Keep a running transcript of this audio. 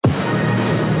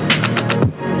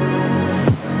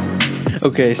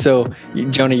Okay, so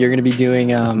Jonah, you're going to be doing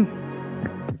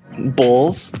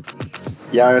Bulls.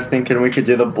 Yeah, I was thinking we could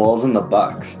do the Bulls and the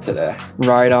Bucks today.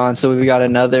 Right on. So we got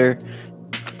another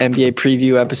NBA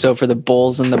preview episode for the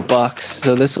Bulls and the Bucks.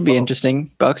 So this will be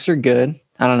interesting. Bucks are good.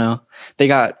 I don't know.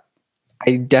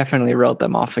 I definitely wrote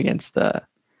them off against I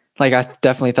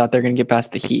definitely thought they're going to get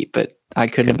past the Heat, but I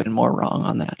couldn't have been more wrong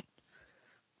on that.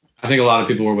 I think a lot of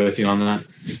people were with you on that.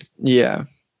 Yeah.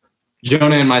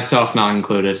 Jonah and myself not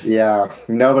included. Yeah,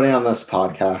 nobody on this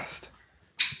podcast.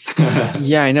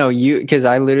 Yeah, I know because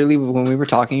I literally, when we were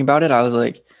talking about it, I was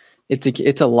like,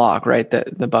 it's a lock, right?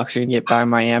 That the Bucks are going to get by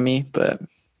Miami, but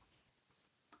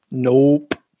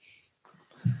nope,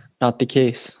 not the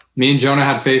case. Me and Jonah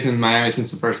had faith in Miami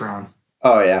since the first round.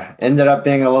 Oh, yeah. Ended up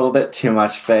being a little bit too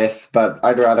much faith, but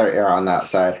I'd rather err on that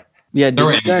side. Yeah,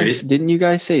 didn't you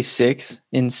guys say 6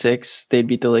 in 6 they'd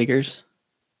beat the Lakers?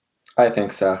 I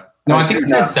think so. No, I think we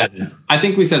said 7. I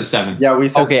think we said 7. Yeah, we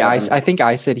said okay. 7. I think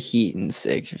I said Heat in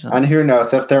 6 or something. And who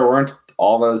knows if there weren't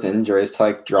all those injuries to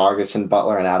like Dragic and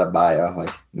Butler and Adebayo, like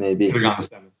maybe. Could have gone to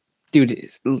 7. Dude,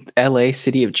 it's LA,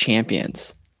 city of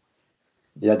champions.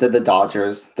 Yeah, did the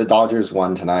Dodgers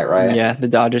won tonight, right? Yeah, the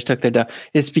Dodgers took their dub.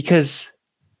 It's because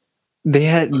they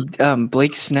had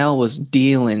Blake Snell was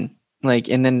dealing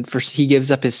and then he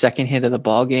gives up his second hit of the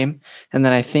ball game, and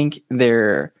then I think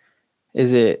the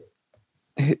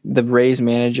Rays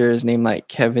manager is named like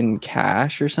Kevin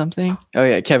Cash or something. Oh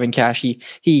yeah, Kevin Cash. He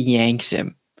yanks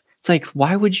him. It's like,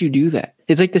 why would you do that?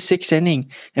 It's like the 6th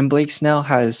inning, and Blake Snell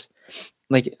has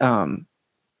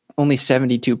only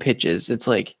 72 pitches. It's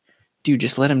like, dude,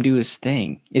 just let him do his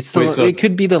thing. It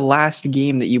could be the last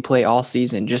game that you play all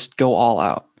season. Just go all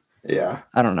out. Yeah.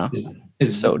 I don't know.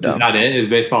 It's so dumb. Is that it? Is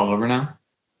baseball over now?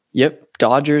 Yep.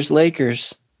 Dodgers,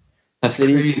 Lakers. That's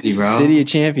crazy, bro. City of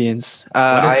champions.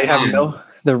 I have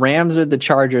the Rams or the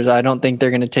Chargers. I don't think they're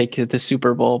going to take the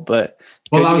Super Bowl, but.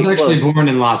 Well, I was actually born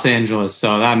in Los Angeles,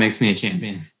 so that makes me a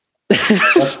champion.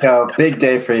 Let's go. Big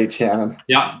day for you, Shannon.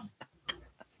 Yeah.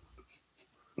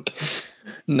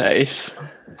 Nice.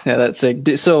 Yeah, that's sick.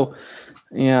 So,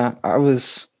 yeah,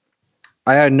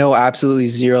 I had absolutely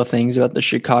zero things about the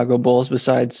Chicago Bulls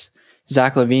besides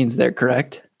Zach LaVine's there,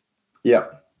 correct?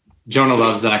 Yep. Jonah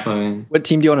loves Zach LaVine. What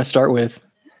team do you want to start with?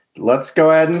 Let's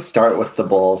go ahead and start with the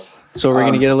Bulls. So we're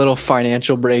going to get a little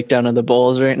financial breakdown of the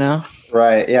Bulls right now.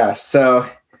 Right, yeah. So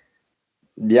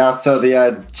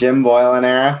the Jim Boylan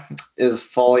era is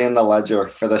fully in the ledger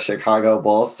for the Chicago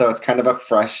Bulls. So it's kind of a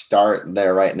fresh start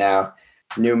there right now.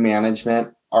 New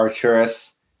management,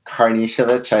 Arturas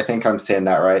Karnisovich, I think I'm saying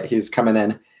that right. He's coming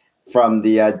in from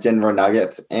the Denver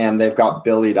Nuggets, and they've got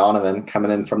Billy Donovan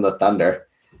coming in from the Thunder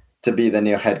to be the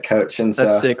new head coach. And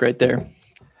that's sick right there.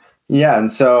 Yeah,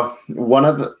 and so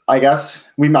I guess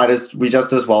we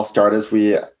just as well start as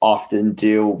we often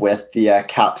do with the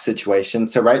cap situation.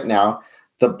 So right now,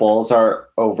 the Bulls are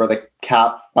over the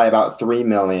cap by about $3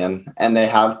 million, and they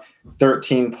have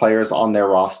 13 players on their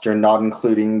roster, not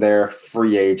including their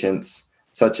free agents,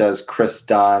 such as Chris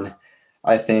Dunn,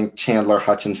 I think Chandler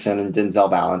Hutchinson, and Denzel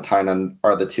Valentine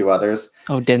are the 2 others.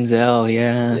 Oh, Denzel,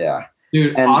 yeah. Yeah.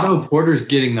 Dude, Otto Porter's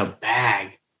getting the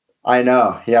bag. I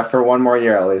know. Yeah, for one more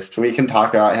year at least. We can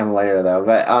talk about him later though.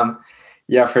 But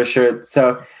yeah, for sure.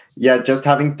 So yeah, just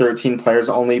having 13 players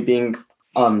only being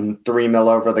 $3 million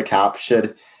over the cap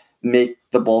should make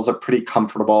the Bulls a pretty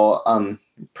comfortably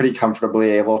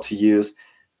able to use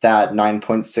that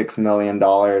 $9.6 million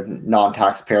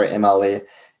non-taxpayer MLE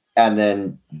and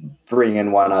then bring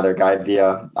in one other guy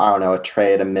via, I don't know, a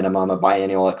trade, a minimum, a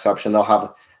biannual exception. They'll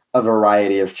have a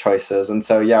variety of choices. And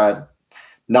so, yeah,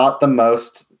 not the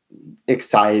most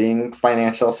exciting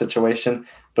financial situation,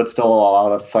 but still a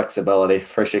lot of flexibility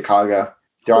for Chicago.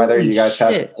 Do either of you guys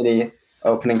have any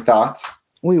opening thoughts?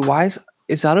 Wait, why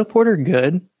is Otto Porter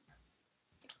good?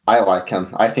 I like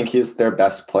him. I think he's their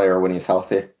best player when he's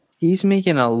healthy. He's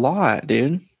making a lot,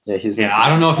 dude. Yeah, I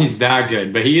don't know if he's that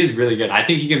good, but he is really good. I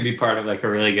think he can be part of like a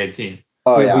really good team.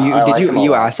 Oh, yeah. Did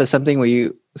you ask us something? Will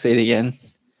you say it again?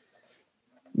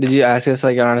 Did you ask us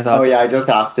like on our thoughts? Oh, yeah. I just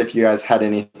asked if you guys had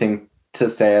anything to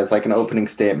say as like an opening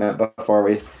statement before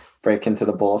we break into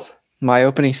the Bulls. My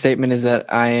opening statement is that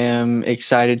I am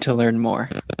excited to learn more.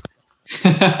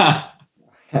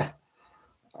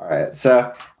 All right.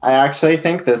 So I actually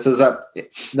think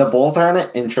the Bulls are in an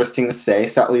interesting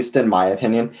space, at least in my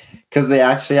opinion, because they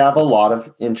actually have a lot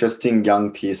of interesting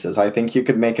young pieces. I think you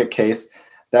could make a case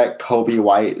that Kobe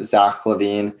White, Zach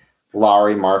LaVine,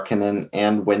 Lauri Markkanen,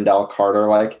 and Wendell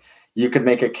Carter, you could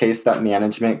make a case that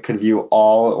management could view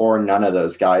all or none of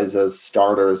those guys as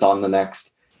starters on the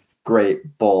next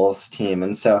great Bulls team.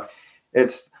 And so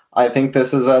I think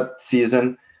this is a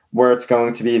season where it's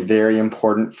going to be very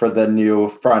important for the new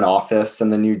front office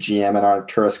and the new GM and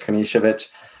Arturas Karnisovich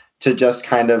to just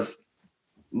kind of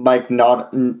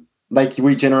not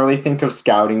we generally think of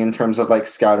scouting in terms of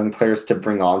scouting players to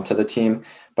bring on to the team.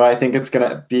 But I think it's going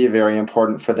to be very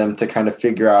important for them to kind of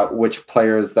figure out which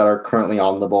players that are currently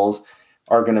on the Bulls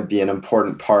are going to be an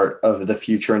important part of the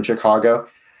future in Chicago.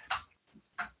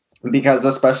 Because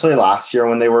especially last year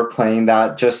when they were playing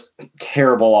that just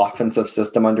terrible offensive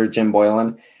system under Jim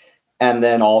Boylen, and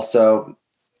then also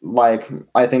I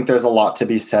think there's a lot to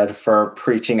be said for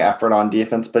preaching effort on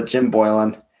defense, but Jim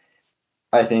Boylen,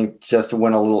 I think, just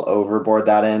went a little overboard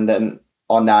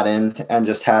on that end and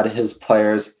just had his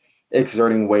players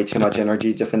exerting way too much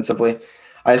energy defensively.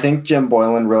 I think Jim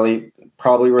Boylen really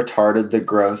probably retarded the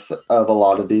growth of a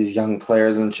lot of these young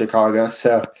players in Chicago.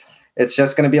 So it's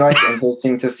just going to be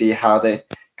interesting to see how they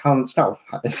come.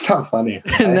 It's not funny.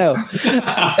 No.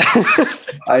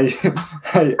 I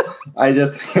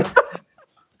just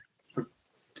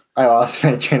I lost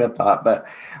my train of thought, but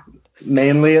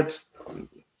mainly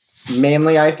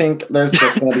I think there's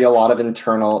just going to be a lot of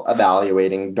internal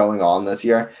evaluating going on this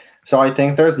year. So I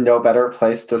think there's no better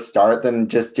place to start than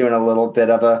just doing a little bit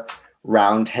of a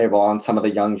round table on some of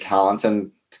the young talent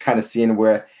and kind of seeing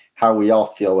how we all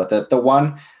feel with it. The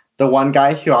one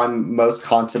guy who I'm most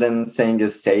confident in saying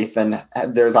is safe, and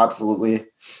there's absolutely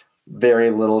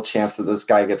very little chance that this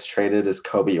guy gets traded, is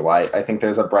Coby White. I think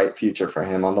there's a bright future for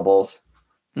him on the Bulls.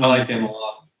 I like him a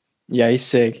lot. Yeah, he's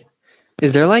sick.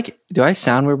 Is there do I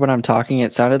sound weird when I'm talking?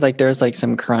 It sounded like there's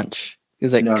some crunch.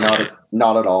 Is No,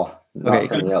 not at all. Not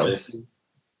for me, at least.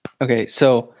 Okay,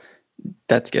 so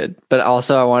that's good. But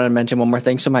also I wanted to mention one more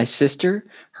thing. So my sister,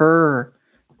 her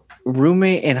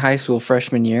roommate in high school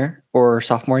freshman year or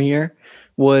sophomore year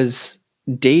was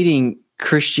dating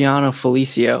Cristiano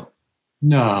Felicio.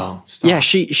 No, stop. Yeah,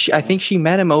 she I think she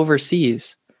met him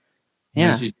overseas.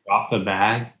 Yeah. Did she drop the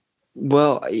bag?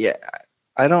 Well, yeah,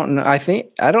 I don't know.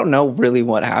 I don't know really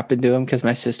what happened to him because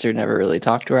my sister never really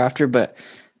talked to her after, but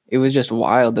it was just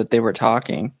wild that they were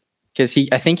talking because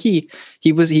I think he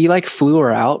flew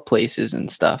her out places and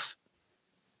stuff,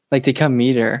 to come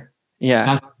meet her. Yeah.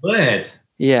 That's lit.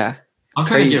 Yeah. I'm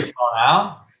trying to get flown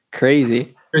out.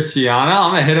 Crazy. Cristiano,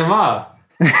 I'm gonna hit him up.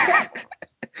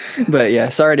 But yeah,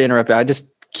 sorry to interrupt.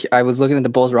 I was looking at the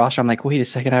Bulls roster. I'm like, wait a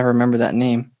second, I remember that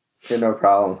name. Yeah, no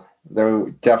problem. They're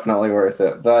definitely worth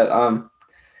it. But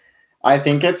I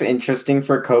think it's interesting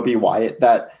for Coby White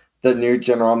that the new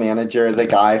general manager is a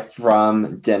guy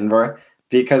from Denver,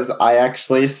 because I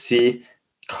actually see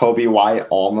Coby White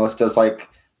almost as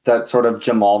that sort of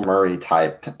Jamal Murray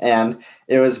type. And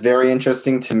it was very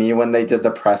interesting to me when they did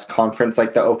the press conference,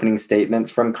 the opening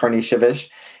statements from Karnisovich.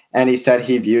 And he said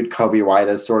he viewed Coby White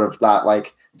as sort of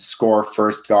that score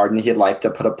first guard, and he'd like to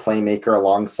put a playmaker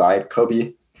alongside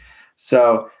Coby.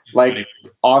 So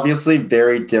obviously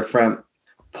very different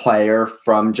player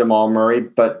from Jamal Murray,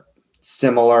 but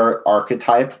similar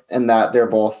archetype in that they're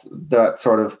both that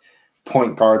sort of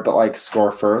point guard, but score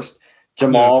first.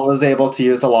 Jamal is able to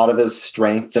use a lot of his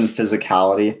strength and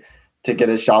physicality to get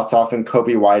his shots off, and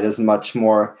Coby White is much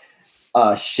more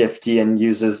shifty and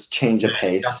uses change of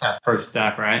pace. That's that first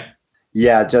step, right?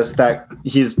 Yeah, just that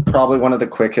he's probably one of the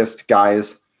quickest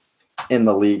guys in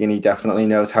the league, and he definitely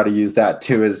knows how to use that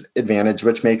to his advantage,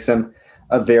 which makes him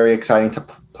a very exciting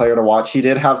player to watch. He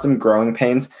did have some growing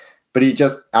pains, but he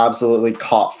just absolutely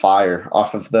caught fire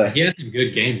off of He had some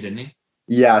good games, didn't he?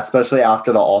 Yeah, especially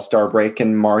after the All-Star break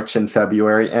in March and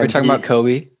February. And we're talking about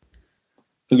Coby?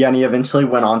 Yeah, and he eventually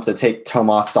went on to take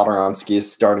Tomas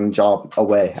Satoransky's starting job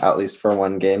away, at least for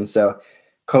one game. So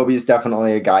Coby's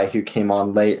definitely a guy who came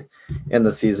on late in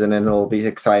the season, and it'll be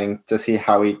exciting to see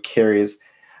how he carries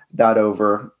that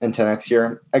over into next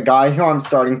year. A guy who I'm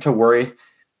starting to worry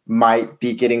might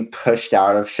be getting pushed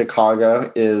out of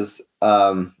Chicago is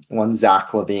one Zach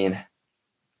LaVine.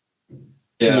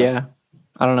 Yeah.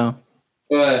 I don't know.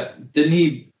 But didn't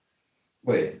he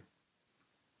wait?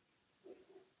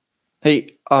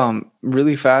 Hey,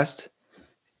 really fast.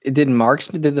 Did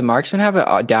the Marksman have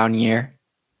a down year?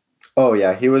 Oh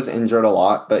yeah, he was injured a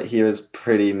lot, but he was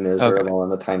pretty miserable in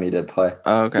the time he did play.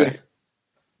 Oh, okay. Yeah.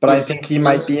 But I think he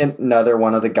might be another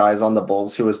one of the guys on the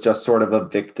Bulls who was just sort of a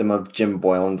victim of Jim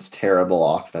Boylen's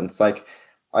terrible offense. I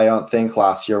don't think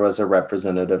last year was a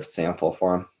representative sample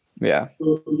for him. Yeah.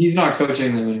 He's not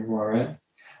coaching them anymore, right?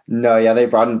 No, yeah, they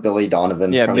brought in Billy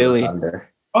Donovan from Billy. the Thunder.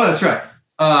 Oh, that's right.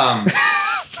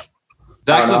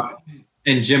 Zach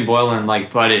and Jim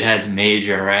Boylen butted heads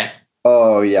major, right?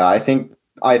 Oh yeah, I think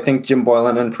Jim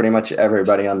Boylen and pretty much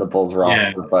everybody on the Bulls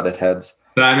roster butted heads.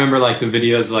 But I remember the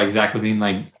videos Zach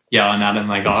LaVine yelling at him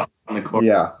off on the court.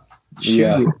 Yeah.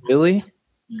 Shoot, really?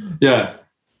 Yeah.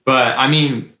 But I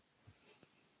mean,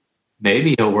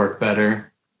 maybe he'll work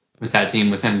better with that team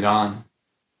with him gone.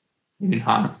 Maybe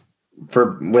not.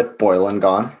 With Boylan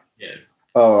gone. Yeah.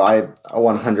 Oh, I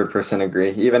 100% agree.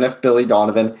 Even if Billy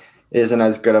Donovan isn't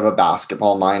as good of a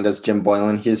basketball mind as Jim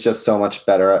Boylan, he's just so much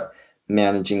better at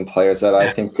managing players that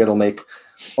I think it'll make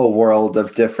a world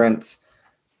of difference.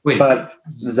 Wait. But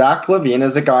Zach LaVine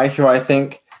is a guy who I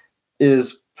think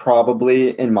is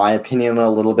probably, in my opinion, a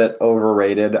little bit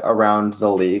overrated around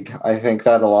the league. I think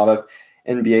that a lot of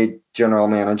NBA general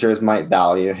managers might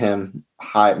value him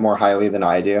more highly than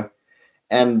I do.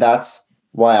 And that's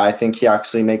why I think he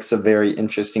actually makes a very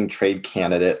interesting trade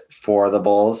candidate for the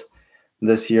Bulls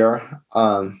this year.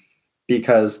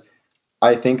 Because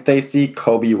I think they see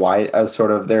Kobe White as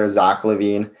sort of their Zach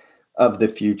LaVine of the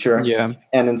future. Yeah.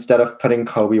 And instead of putting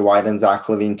Kobe White and Zach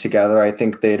LaVine together, I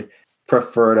think they'd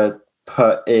prefer to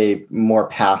put a more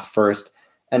pass first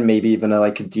and maybe even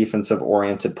a defensive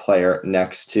oriented player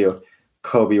next to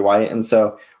Kobe White. And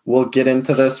so we'll get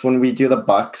into this when we do the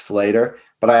Bucks later,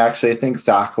 but I actually think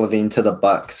Zach LaVine to the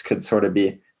Bucks could sort of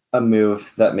be a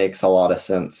move that makes a lot of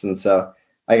sense. And so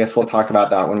I guess we'll talk about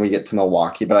that when we get to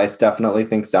Milwaukee, but I definitely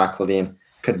think Zach LaVine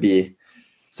could be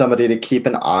somebody to keep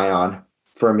an eye on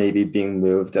for maybe being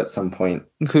moved at some point.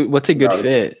 What's a good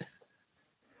fit?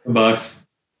 Bucks.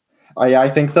 I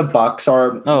think the Bucks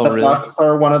are really? Bucks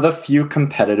are one of the few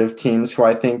competitive teams who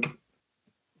I think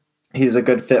he's a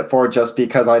good fit for, just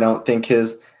because I don't think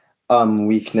his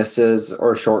weaknesses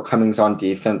or shortcomings on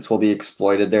defense will be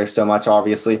exploited there so much.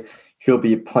 Obviously, he'll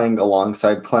be playing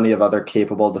alongside plenty of other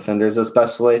capable defenders,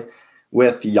 especially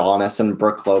with Giannis and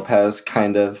Brook Lopez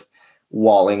kind of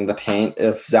walling the paint.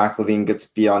 If Zach LaVine gets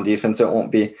beat on defense, it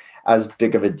won't be as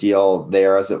big of a deal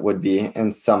there as it would be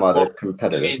in some other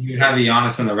competitors. You have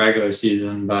Giannis in the regular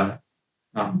season, but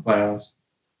not in playoffs.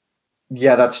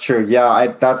 Yeah, that's true.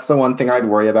 Yeah, that's the one thing I'd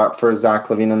worry about for Zach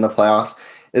LaVine in the playoffs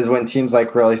is when teams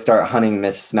really start hunting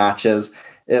mismatches.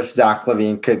 If Zach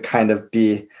LaVine could kind of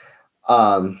be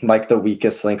the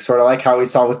weakest link, sort of like how we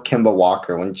saw with Kemba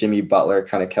Walker when Jimmy Butler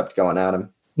kind of kept going at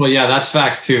him. Well, yeah, that's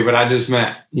facts too. But I just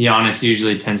meant Giannis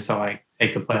usually tends to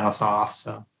take the playoffs off.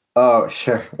 So. Oh,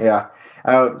 sure. Yeah.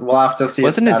 We'll have to see.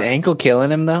 Wasn't his ankle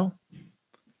killing him though?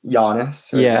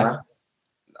 Giannis? Yeah.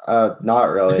 Not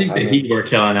really. I think the Heat were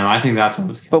killing him. I think that's what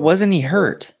was killing him. But wasn't he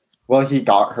hurt? Well, he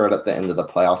got hurt at the end of the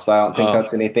playoffs, but I don't think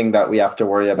that's anything that we have to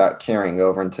worry about carrying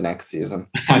over into next season.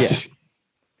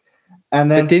 And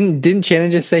then but didn't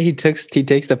Shannon just say he takes the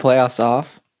playoffs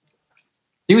off?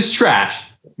 He was trash.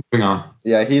 Moving on.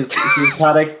 Yeah, he's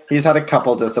had a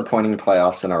couple disappointing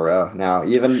playoffs in a row now.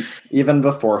 Even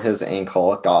before his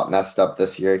ankle got messed up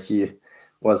this year, he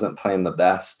wasn't playing the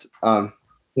best.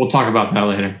 We'll talk about that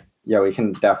later. Yeah, we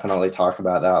can definitely talk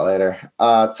about that later.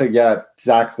 So yeah,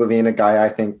 Zach LaVine, a guy I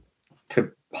think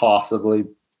could possibly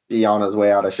be on his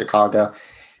way out of Chicago.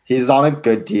 He's on a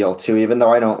good deal too, even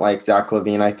though I don't like Zach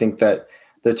LaVine. I think that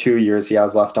the 2 years he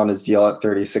has left on his deal at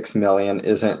 $36 million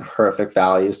isn't horrific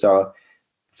value. So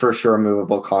for sure,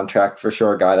 movable contract, for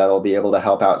sure, a guy that'll be able to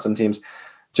help out some teams.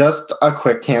 Just a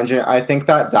quick tangent. I think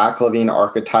that Zach LaVine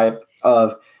archetype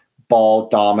of ball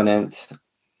dominant,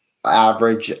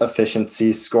 average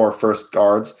efficiency, score first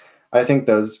guards, I think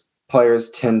those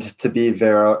players tend to be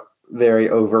very, very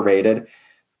overrated,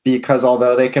 because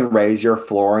although they can raise your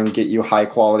floor and get you high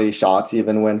quality shots,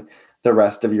 even when the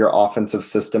rest of your offensive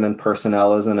system and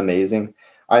personnel isn't amazing,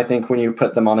 I think when you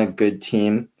put them on a good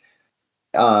team,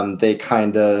 they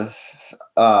kind of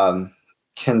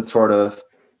can sort of,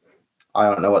 I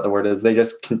don't know what the word is, they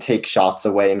just can take shots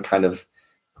away and kind of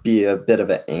be a bit of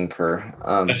an anchor.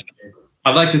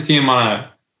 I'd like to see him I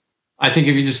think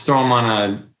if you just throw him on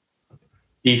a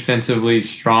defensively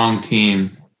strong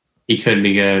team, he could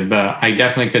be good. But I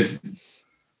definitely could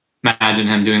imagine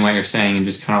him doing what you're saying and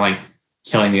just kind of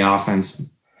killing the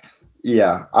offense.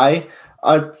 Yeah.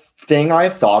 A thing I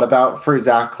thought about for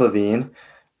Zach LaVine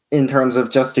in terms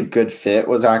of just a good fit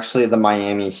was actually the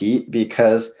Miami Heat,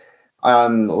 because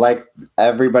like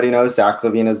everybody knows, Zach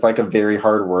LaVine is a very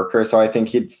hard worker. So I think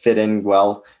he'd fit in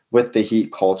well with the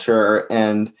Heat culture,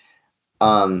 and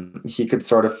he could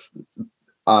sort of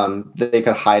they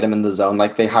could hide him in the zone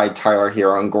like they hide Tyler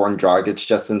Hero and Goran Dragic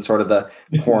just in sort of the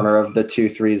corner of the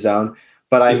 2-3 zone.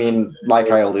 But I mean, like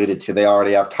I alluded to, they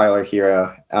already have Tyler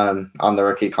Hero on the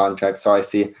rookie contract, so I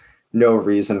see no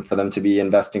reason for them to be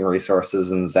investing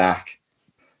resources in Zach.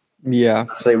 Yeah.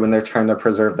 Especially when they're trying to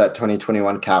preserve that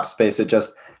 2021 cap space. It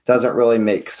just doesn't really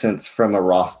make sense from a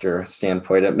roster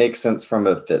standpoint. It makes sense from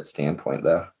a fit standpoint,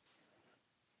 though.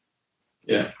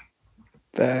 Yeah.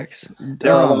 Facts.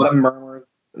 There are a lot of murmurs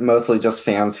mostly just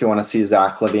fans who want to see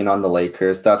Zach LaVine on the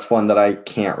Lakers. That's one that I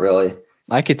can't really.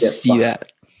 I could Yeah, see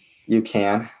that. You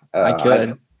can. I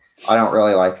could. I don't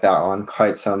really like that one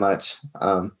quite so much.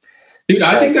 Dude,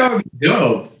 I think that would be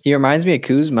dope. He reminds me of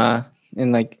Kuzma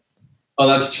in like. Oh,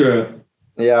 that's true.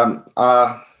 Yeah.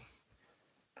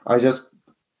 I just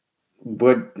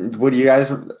would you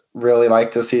guys really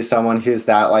like to see someone who's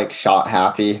that like shot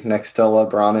happy next to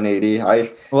LeBron and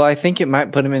AD? Well, I think it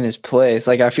might put him in his place.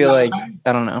 Like, I feel like,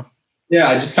 I don't know. Yeah,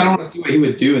 I just kind of want to see what he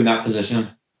would do in that position.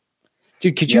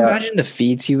 Dude, could you imagine the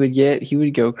feats he would get? He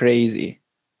would go crazy.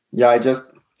 Yeah, I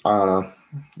don't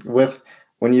know.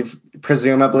 When you've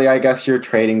presumably, I guess you're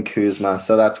trading Kuzma,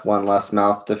 so that's one less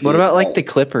mouth to feed. What about like the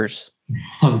Clippers?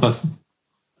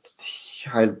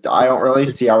 I don't really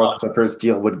see how a Clippers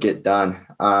deal would get done.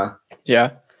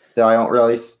 Yeah. I don't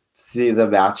really see the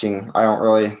matching.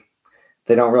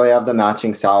 They don't really have the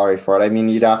matching salary for it. I mean,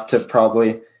 you'd have to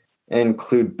probably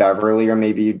include Beverly, or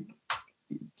maybe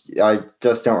I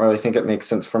just don't really think it makes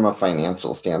sense from a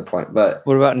financial standpoint. But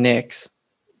what about Knicks?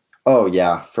 Oh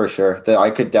yeah, for sure.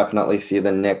 I could definitely see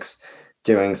the Knicks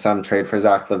doing some trade for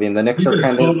Zach LaVine. The Knicks are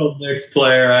kind of total Knicks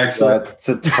player, actually. That's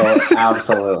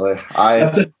absolutely.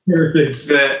 That's a perfect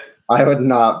fit. I would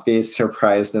not be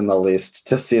surprised in the least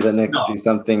to see the Knicks do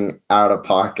something out of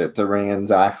pocket to bring in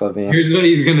Zach LaVine. Here's what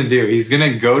he's gonna do. He's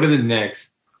gonna go to the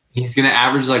Knicks. He's gonna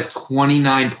average like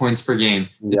 29 points per game.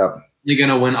 Yep. You're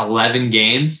gonna win 11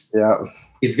 games. Yep.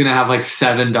 He's gonna have like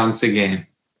 7 dunks a game.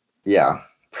 Yeah,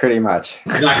 pretty much.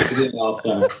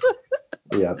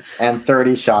 Yeah, and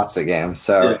 30 shots a game.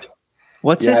 So,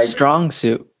 what's his strong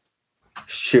suit?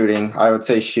 Shooting. I would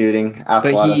say shooting.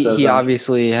 Athleticism. But he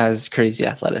obviously has crazy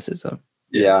athleticism.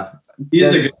 Yeah, he's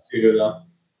a good shooter though.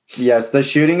 Yes, the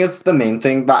shooting is the main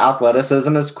thing. The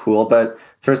athleticism is cool, but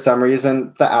for some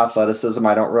reason, the athleticism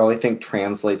I don't really think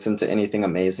translates into anything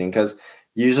amazing. Because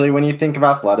usually, when you think of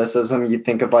athleticism, you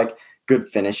think of like good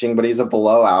finishing, but he's a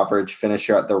below average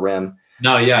finisher at the rim.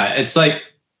 No, yeah, it's like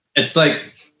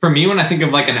for me, when I think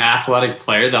of like an athletic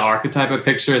player, the archetype I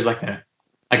picture is like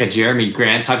a Jeremy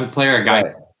Grant type of player, a guy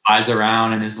who flies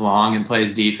around and is long and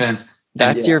plays defense.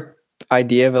 That's your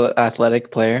idea of an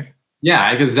athletic player?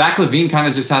 Yeah, because Zach LaVine kind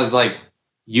of just has like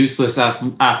useless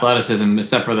athleticism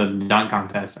except for the dunk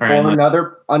contest. Well,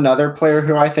 another player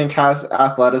who I think has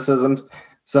athleticism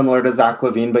similar to Zach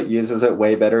LaVine but uses it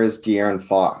way better is De'Aaron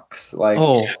Fox.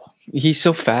 He's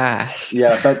so fast.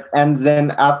 Yeah, and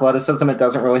then athleticism, it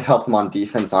doesn't really help him on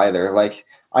defense either. Like,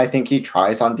 I think he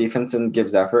tries on defense and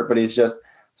gives effort, but he's just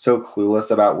so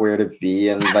clueless about where to be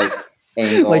and like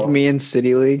angles. Like me in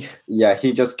City League. Yeah,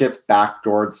 he just gets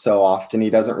backdoored so often.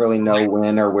 He doesn't really know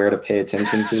when or where to pay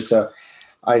attention to. So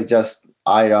I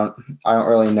don't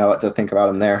really know what to think about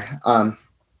him there. I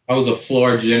was a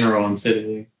floor general in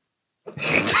City League.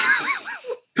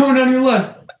 Coming down your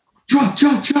left.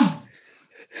 Drop.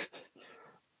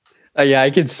 Yeah,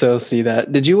 I could so see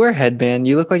that. Did you wear a headband?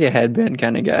 You look like a headband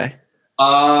kind of guy.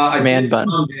 Man bun.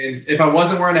 If I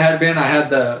wasn't wearing a headband, I had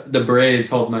the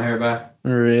braids holding my hair back.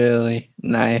 Really?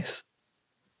 Nice.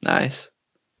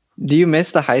 Do you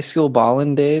miss the high school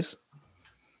ballin' days?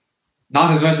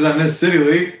 Not as much as I miss City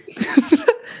League.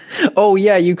 Oh,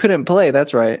 yeah, you couldn't play.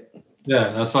 That's right.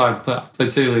 Yeah, that's why I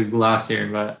played City League last year.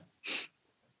 But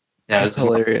yeah, it's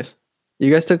hilarious.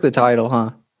 You guys took the title,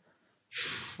 huh?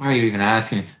 Why are you even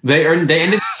asking? They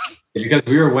ended because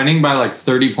we were winning by like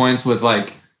 30 points with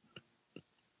like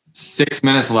 6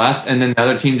 minutes left, and then the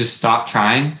other team just stopped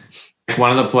trying. Like one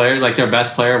of the players, like their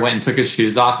best player, went and took his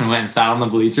shoes off and went and sat on the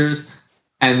bleachers.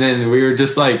 And then we were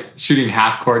just like shooting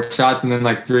half court shots, and then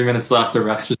like 3 minutes left, the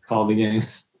refs just called the game.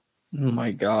 Oh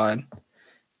my god!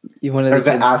 There's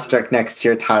an asterisk next to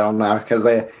your title now because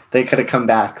they could have come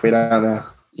back. We don't know.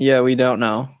 Yeah, we don't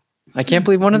know. I can't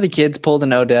believe one of the kids pulled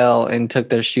an Odell and took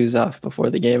their shoes off before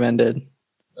the game ended.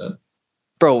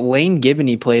 Bro, Lane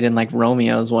Gibney played in like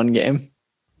Romeo's one game.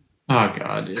 Oh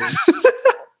god, dude.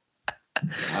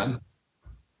 God.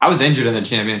 I was injured in the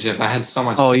championship. I had so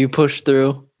much. Oh, you pushed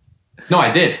through? No,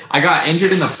 I did. I got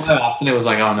injured in the playoffs, and it was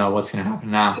like, oh no, what's gonna happen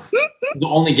now? The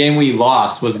only game we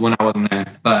lost was when I wasn't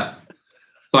there. But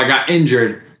so I got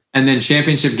injured, and then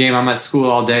championship game, I'm at school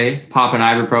all day, popping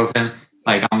ibuprofen.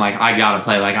 Like, I'm like, I gotta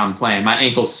play. Like, I'm playing. My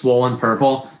ankle's swollen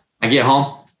purple. I get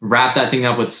home, wrap that thing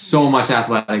up with so much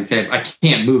athletic tape. I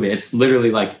can't move it. It's literally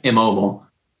like immobile.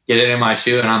 Get it in my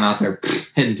shoe, and I'm out there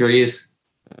hitting threes.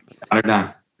 Got her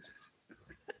done.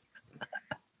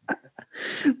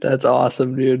 That's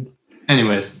awesome, dude.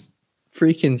 Anyways.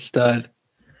 Freaking stud.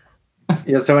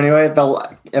 Yeah, so anyway,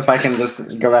 if I can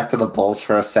just go back to the Bulls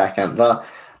for a second. The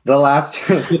last...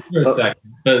 Just for a second.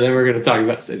 But then we're going to talk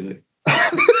about City League.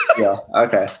 Yeah,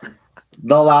 okay.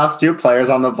 The last two players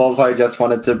on the Bulls I just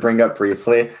wanted to bring up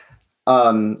briefly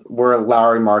were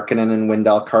Lauri Markkanen and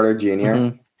Wendell Carter Jr.,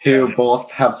 Mhm. who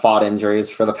both have fought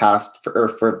injuries for the past, or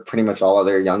for pretty much all of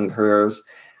their young careers.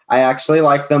 I actually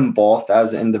like them both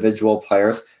as individual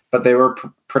players, but they were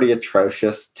pretty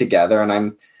atrocious together,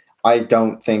 and I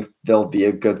don't think they'll be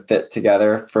a good fit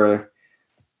together for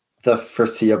the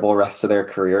foreseeable rest of their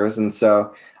careers. And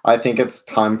so I think it's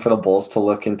time for the Bulls to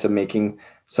look into making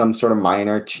some sort of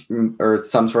minor or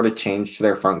some sort of change to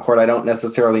their front court. I don't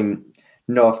necessarily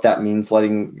know if that means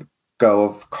letting go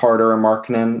of Carter or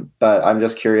Markkanen, but I'm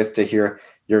just curious to hear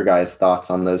your guys' thoughts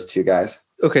on those two guys.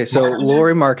 Okay, so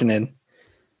Lauri Markkanen,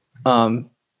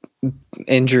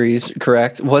 injuries,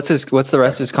 correct? What's the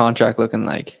rest of his contract looking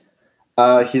like?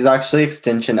 He's actually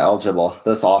extension eligible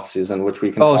this offseason, which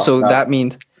we can Oh, talk so about. that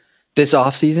means this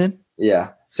offseason?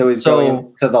 Yeah. So he's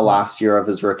going to the last year of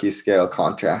his rookie scale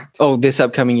contract. Oh, this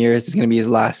upcoming year is going to be his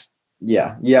last.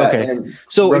 Yeah. Yeah. Okay.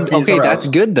 So that's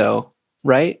good though,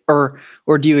 right? Or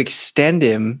do you extend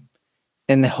him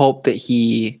in the hope that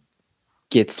he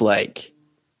gets like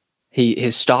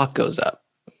his stock goes up?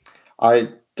 I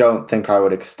don't think I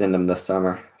would extend him this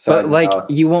summer. So but like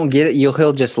you won't get it.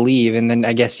 He'll just leave, and then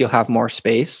I guess you'll have more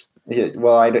space.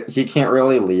 He can't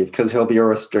really leave because he'll be a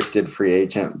restricted free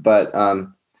agent. But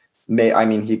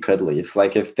he could leave.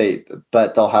 Like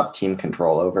but they'll have team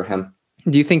control over him.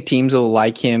 Do you think teams will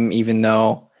like him even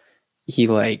though he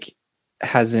like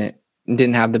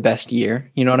didn't have the best year?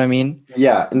 You know what I mean?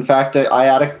 Yeah. In fact,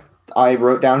 I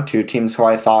wrote down two teams who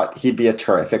I thought he'd be a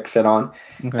terrific fit on.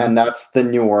 Okay. And that's the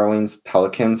New Orleans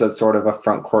Pelicans as sort of a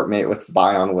front court mate with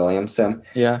Zion Williamson.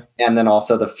 Yeah. And then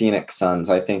also the Phoenix Suns.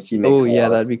 I think he makes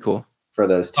that'd be cool for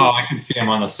those two. Oh, I could see him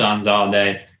on the Suns all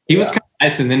day. He was kind of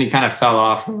nice, and then he kind of fell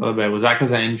off a little bit. Was that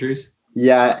because of injuries?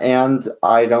 Yeah, and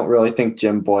I don't really think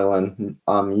Jim Boylan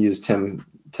used him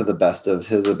to the best of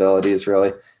his abilities,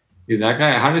 really. Dude, that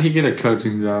guy, how did he get a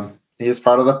coaching job? He's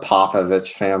part of the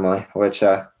Popovich family, which...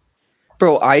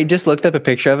 Bro, I just looked up a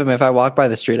picture of him. If I walked by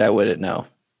the street, I wouldn't know.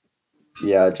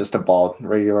 Yeah, just a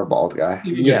regular bald guy.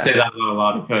 You can say that about a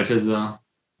lot of coaches, though.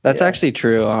 That's actually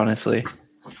true, honestly.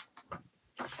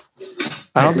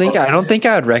 I don't think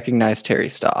I would recognize Terry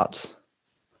Stotts.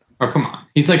 Oh, come on.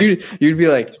 He's like... You'd be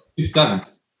like... He's 7.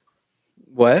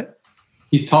 What?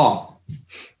 He's tall.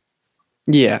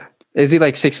 Yeah. Is he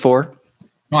like 6'4"?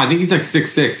 No, I think he's like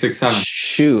 6'6", 6'7".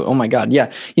 Shoot. Oh my God.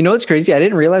 Yeah. You know what's crazy? I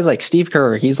didn't realize like Steve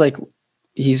Kerr, he's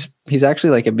actually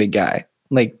like a big guy,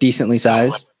 like decently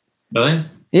sized. Really?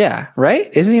 Yeah.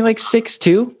 Right? Isn't he like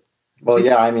 6'2"? Well,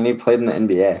 yeah. I mean, he played in the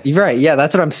NBA. So. Right. Yeah.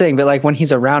 That's what I'm saying. But like when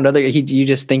he's around you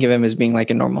just think of him as being like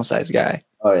a normal sized guy.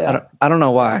 Oh yeah. I don't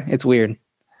know why. It's weird.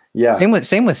 Yeah.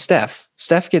 Same with Steph.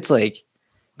 Steph gets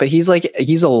but he's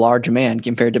a large man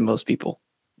compared to most people.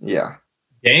 Yeah.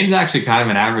 Dame's actually kind of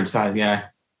an average size guy.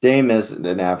 Dame is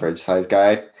an average size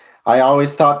guy. I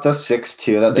always thought the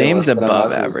 6'2" that they Dame's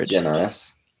above average.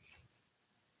 Generous.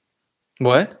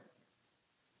 What?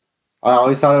 I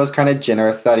always thought it was kind of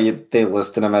generous that they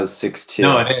listed him as 6'2".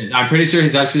 No, it is. I'm pretty sure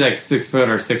he's actually like 6 foot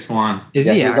or 6'1". Is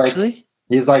he actually?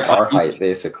 He's like our height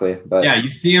basically. But yeah,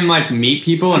 you see him like meet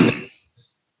people and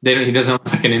he doesn't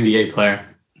look like an NBA player.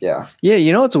 Yeah. Yeah,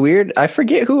 you know what's weird? I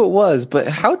forget who it was, but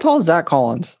how tall is Zach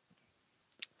Collins?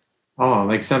 Oh,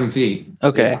 like 7 feet.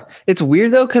 Okay. Yeah. It's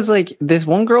weird though, because like this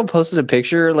one girl posted a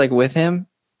picture like with him,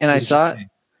 and I saw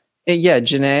it. Yeah,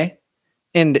 Janae.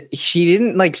 And she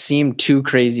didn't like seem too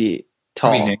crazy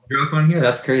tall. Name drop on here?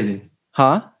 That's crazy.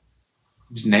 Huh?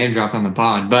 Just name drop on the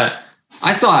pod. But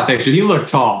I saw that picture. He looked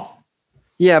tall.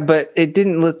 Yeah, but it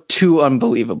didn't look too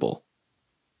unbelievable.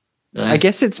 Really? I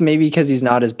guess it's maybe because he's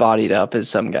not as bodied up as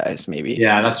some guys, maybe.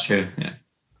 Yeah, that's true. Yeah.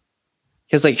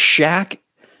 Because like Shaq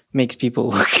makes people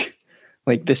look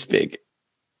like this big.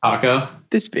 Taco?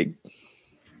 This big.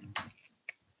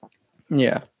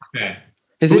 Yeah. Okay.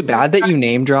 Is it bad that you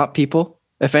name drop people?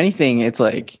 If anything, it's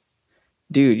like,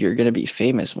 dude, you're going to be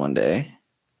famous one day.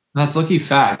 That's lucky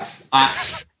facts.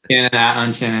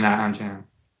 Unchanted.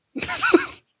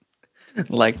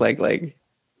 like.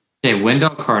 Hey, Wendell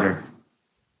Carter.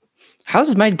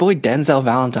 How's my boy Denzel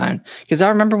Valentine? Because I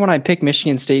remember when I picked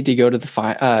Michigan State to go to the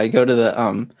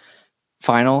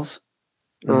finals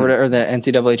or the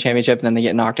NCAA championship, and then they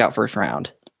get knocked out first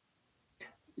round.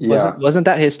 Yeah, wasn't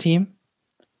that his team?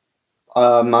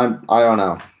 I don't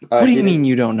know. What do you mean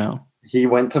you don't know? He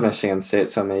went to Michigan State,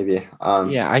 so maybe.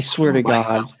 Yeah, I swear to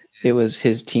God, it was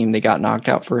his team that got knocked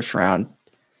out first round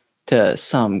to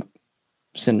some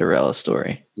Cinderella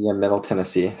story. Yeah, Middle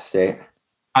Tennessee State.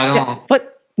 I don't. Yeah, but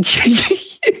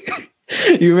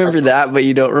you remember that, but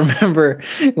you don't remember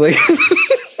like.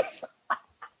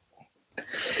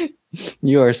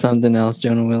 You are something else,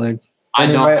 Jonah Willard. I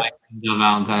don't Anyway- like Denzel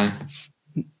Valentine.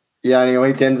 Yeah,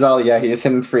 anyway, Denzel, yeah, he's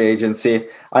in free agency.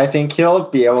 I think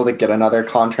he'll be able to get another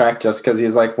contract just because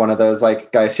he's like one of those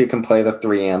like guys who can play the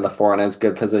 3 and the 4 and has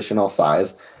good positional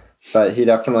size. But he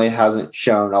definitely hasn't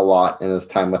shown a lot in his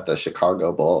time with the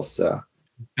Chicago Bulls. So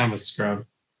Kind of a scrub.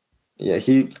 yeah,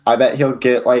 I bet he'll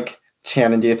get like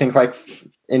Shannon. Do you think like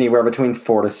anywhere between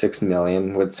 4 to 6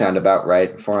 million would sound about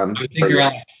right for him? I would think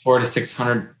around like 400,000 to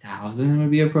 600,000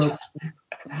 would be appropriate.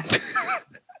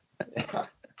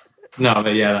 No,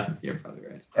 but yeah, you're probably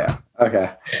right. Yeah.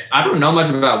 Okay. I don't know much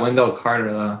about Wendell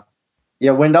Carter though.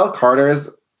 Yeah, Wendell Carter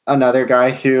is another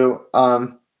guy who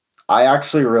I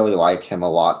actually really like him a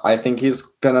lot. I think he's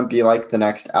gonna be like the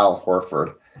next Al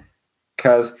Horford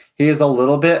because he's a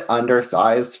little bit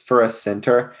undersized for a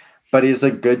center, but he's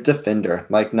a good defender.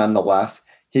 Like nonetheless,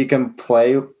 he can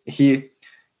play. He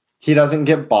doesn't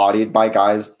get bodied by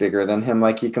guys bigger than him.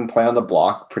 Like he can play on the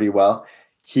block pretty well.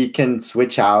 He can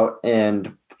switch out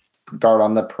and guard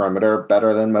on the perimeter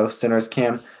better than most centers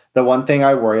can. The one thing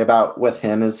I worry about with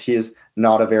him is he's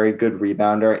not a very good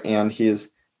rebounder and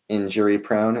he's injury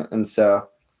prone. And so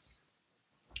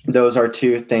those are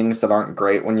two things that aren't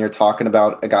great when you're talking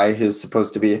about a guy who's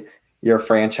supposed to be your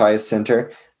franchise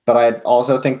center. But I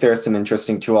also think there's some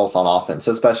interesting tools on offense,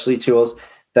 especially tools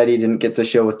that he didn't get to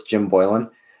show with Jim Boylan.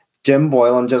 Jim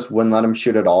Boylan just wouldn't let him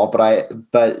shoot at all, but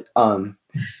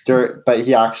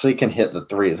he actually can hit the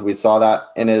threes. We saw that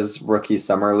in his rookie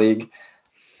summer league.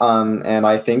 And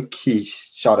I think he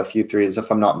shot a few threes,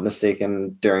 if I'm not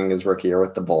mistaken, during his rookie year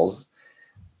with the Bulls.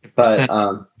 But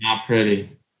Not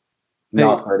pretty.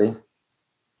 not pretty.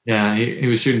 Yeah, he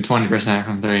was shooting 20%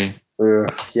 from 3.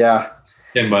 Yeah,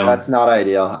 Jim Boylan. that's not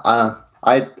ideal.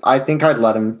 I think I'd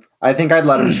let him. I think I'd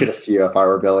let him shoot a few if I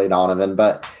were Billy Donovan,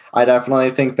 but I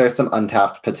definitely think there's some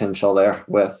untapped potential there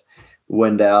with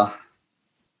Wendell.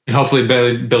 And hopefully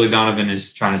Billy Donovan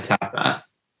is trying to tap that.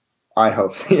 I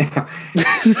hope. Yeah,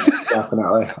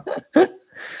 definitely.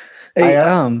 Hey,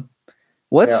 guess-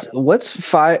 what's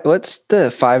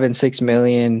the 5 and 6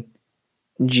 million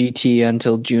GT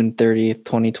until June 30th,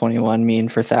 2021 mean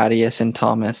for Thaddeus and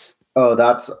Thomas? Oh,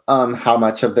 that's how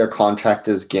much of their contract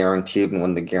is guaranteed and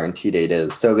when the guarantee date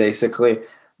is. So basically,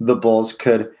 the Bulls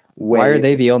could wait. Why are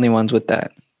they the only ones with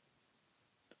that?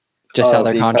 Just how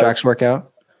their contracts work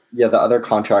out? Yeah, the other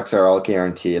contracts are all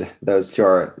guaranteed. Those two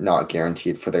are not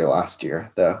guaranteed for their last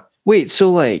year, though. Wait, so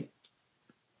like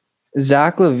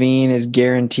Zach LaVine is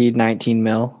guaranteed 19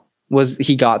 mil. Was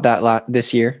he got that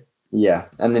this year? Yeah,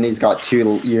 and then he's got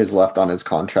 2 years left on his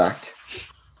contract.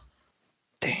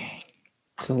 Dang.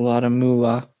 It's a lot of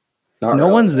moolah. Not No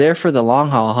really. one's there for the long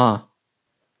haul, huh?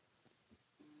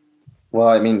 Well,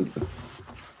 I mean,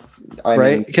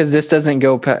 Right? Because this doesn't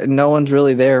go. No one's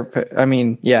really there. I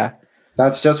mean, yeah.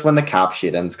 That's just when the cap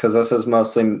sheet ends, because this is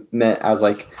mostly meant as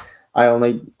like I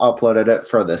only uploaded it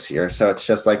for this year, so it's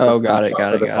just like Oh, got it,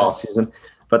 for this off season.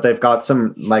 But they've got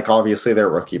some like obviously they're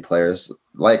rookie players.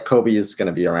 Like Kobe is going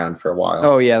to be around for a while.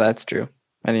 Oh, yeah, that's true.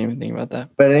 I didn't even think about that.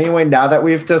 But anyway, now that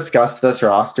we've discussed this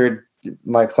roster,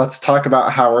 like let's talk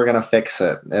about how we're going to fix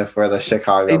it if we're the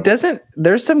Chicago. It doesn't.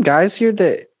 There's some guys here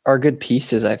that are good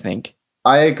pieces, I think.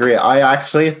 I agree. I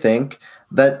actually think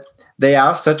that they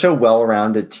have such a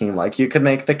well-rounded team. Like you could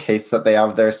make the case that they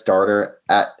have their starter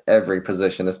at every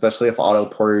position, especially if Otto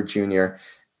Porter Jr.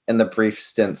 in the brief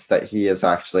stints that he is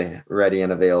actually ready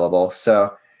and available.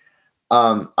 So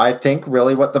I think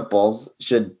really what the Bulls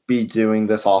should be doing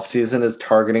this offseason is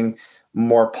targeting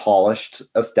more polished,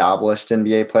 established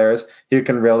NBA players who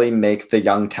can really make the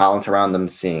young talent around them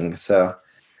sing. So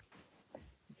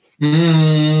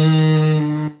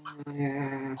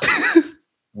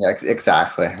yeah,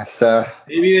 exactly. So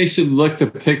Maybe they should look to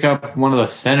pick up one of the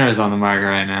centers on the market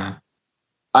right now.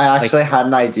 I actually had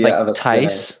an idea Like of a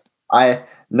Tice? center.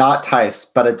 Not Tice,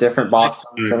 but a different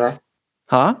Boston Tice. center.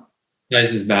 Huh?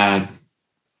 Tice is bad.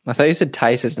 I thought you said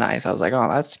Tice is nice. I was like, oh,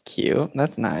 that's cute.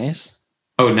 That's nice.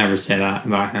 I would never say that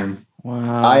about him.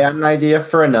 Wow. I had an idea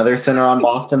for another center on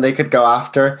Boston they could go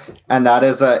after, and that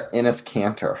is Enes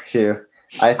Kanter, who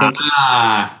I think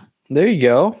There you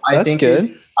go. I That's think good.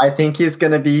 I think he's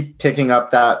going to be picking up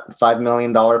that $5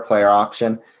 million player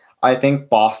option. I think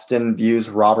Boston views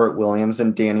Robert Williams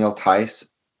and Daniel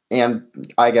Tice, and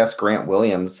I guess Grant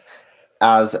Williams,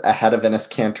 as ahead of Enes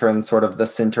Kanter in sort of the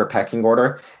center pecking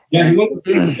order. Yeah, he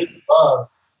wasn't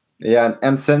Yeah,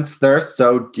 and since they're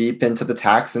so deep into the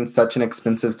tax and such an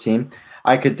expensive team,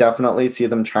 I could definitely see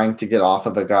them trying to get off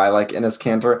of a guy like Enes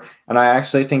Kanter, and I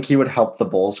actually think he would help the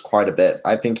Bulls quite a bit.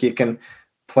 I think he can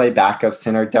play backup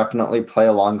center, definitely play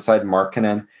alongside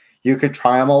Markkanen. You could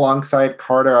try him alongside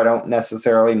Carter. I don't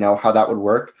necessarily know how that would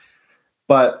work,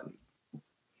 But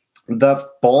the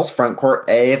Bulls front court,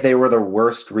 they were the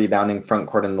worst rebounding front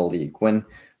court in the league when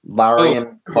Lowry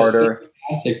and Carter.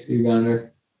 Fantastic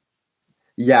rebounder.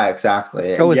 Yeah,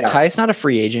 exactly. Oh, is yeah, Tice not a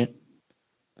free agent?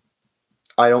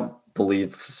 I don't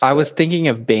believe so. I was thinking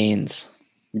of Baines.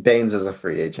 Baines is a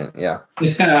free agent. Yeah.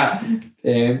 Yeah.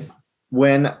 Thanks. So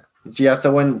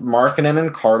when Markkanen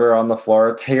and Carter are on the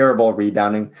floor, terrible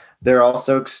rebounding. They're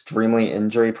also extremely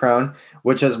injury prone,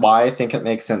 which is why I think it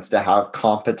makes sense to have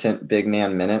competent big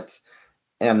man minutes.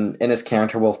 And Enes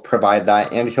Kanter will provide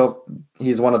that. And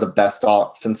he's one of the best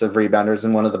offensive rebounders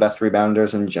and one of the best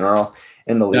rebounders in general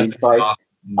in the league. So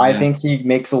I think he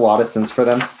makes a lot of sense for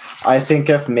them. I think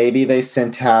if maybe they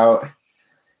sent out,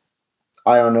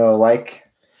 I don't know, like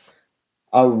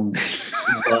a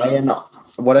Ryan,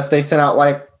 what if they sent out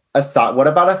like what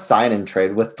about a sign and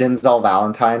trade with Denzel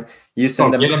Valentine? You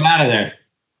send get him out of there.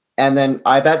 And then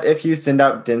I bet if you send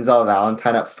out Denzel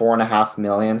Valentine at $4.5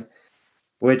 million,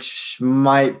 which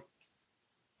might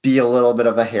be a little bit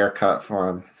of a haircut for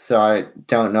him. So I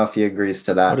don't know if he agrees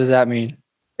to that. What does that mean?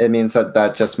 It means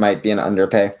that just might be an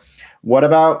underpay. What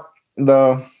about I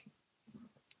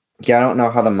don't know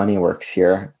how the money works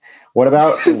here. What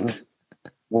about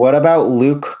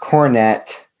Luke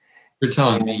Cornett? You're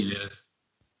telling me, dude.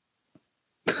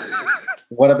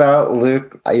 What about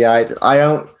Luke? Yeah,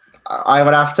 I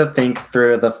would have to think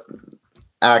through the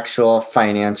actual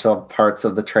financial parts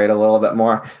of the trade a little bit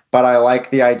more, but I like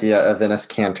the idea of Enes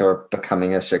Kanter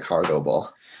becoming a Chicago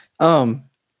Bull.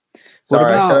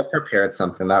 Sorry, I should have prepared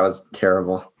something. That was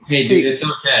terrible. Hey, dude, it's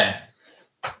okay.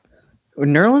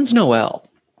 Nerlens Noel.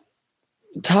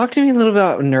 Talk to me a little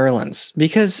about Nerlens,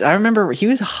 because I remember he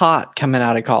was hot coming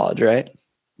out of college, right?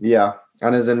 Yeah,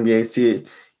 on his NBA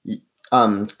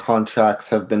contracts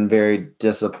have been very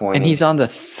disappointing. And he's on the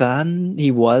He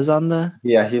was on the.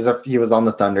 Yeah, he was on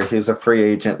the Thunder. He's a free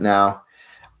agent now.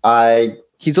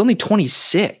 He's only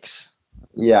 26.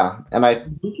 Yeah, and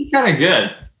he's kind of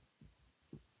good.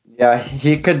 Yeah,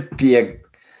 he could be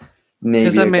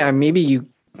maybe you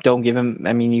don't give him.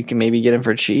 I mean, you can maybe get him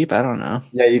for cheap. I don't know.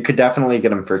 Yeah, you could definitely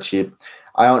get him for cheap.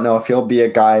 I don't know if he'll be a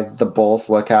guy the Bulls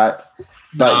look at,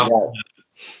 but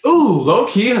Ooh, low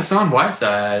key Hassan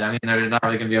Whiteside. I mean, they're not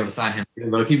really going to be able to sign him.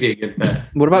 Low key be a good bet.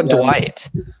 What about Dwight?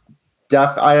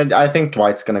 I think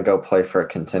Dwight's going to go play for a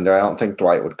contender. I don't think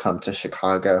Dwight would come to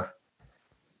Chicago.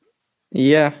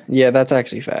 Yeah, that's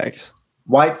actually facts.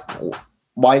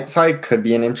 Whiteside could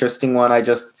be an interesting one. I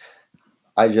just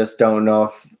don't know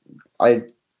if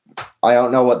I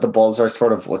don't know what the Bulls are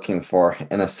sort of looking for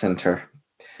in a center.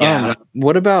 Yeah.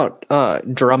 What about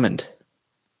Drummond?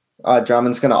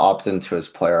 Drummond's going to opt into his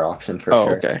player option for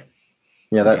sure. Okay.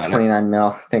 Yeah, that 29 mil.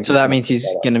 I think so. That means he's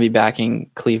going to be backing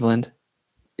Cleveland.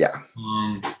 Yeah.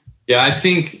 Yeah, I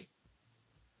think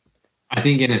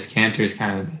Enes Kanter is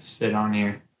kind of the best fit on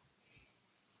here.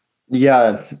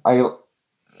 Yeah,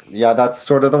 that's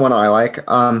sort of the one I like.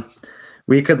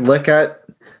 We could look at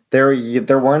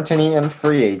there weren't any in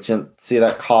free agency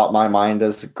that caught my mind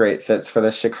as great fits for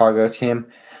the Chicago team.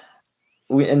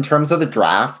 In terms of the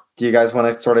draft, do you guys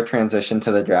want to sort of transition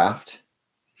to the draft?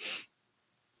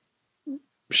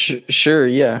 Sure,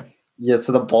 yeah. Yeah,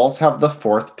 so the Bulls have the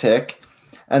 4th pick.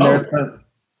 And there's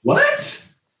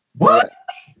What?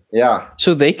 Yeah.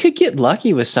 So they could get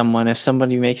lucky with someone if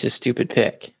somebody makes a stupid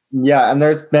pick. Yeah, and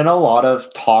there's been a lot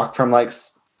of talk from like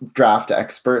draft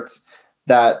experts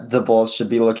that the Bulls should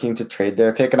be looking to trade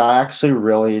their pick, and I actually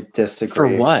really disagree.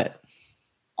 For what?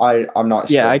 I'm not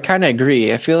sure. Yeah, I kind of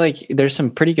agree. I feel like there's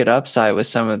some pretty good upside with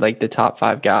some of like the top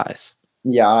 5 guys.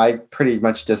 Yeah, I pretty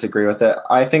much disagree with it.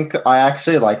 I think I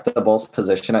actually like the Bulls'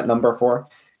 position at number 4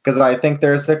 because I think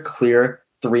there's a clear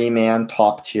 3-man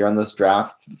top tier in this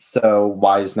draft. So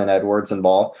Wiseman, Edwards, and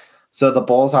Ball. So the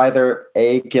Bulls either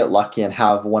get lucky and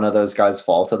have one of those guys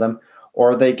fall to them,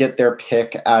 or they get their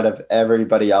pick out of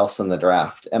everybody else in the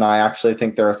draft. And I actually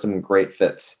think there are some great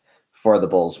fits for the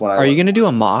Bulls. Are you going to do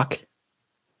a mock?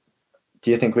 Do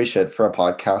you think we should for a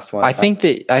podcast one? I think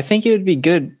it would be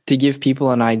good to give people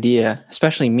an idea,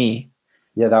 especially me.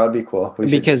 Yeah, that would be cool.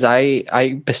 Because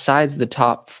I besides the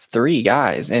top 3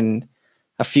 guys and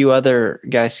a few other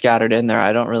guys scattered in there,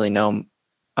 I don't really know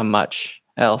much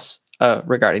else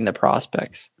regarding the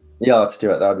prospects. Yeah, let's do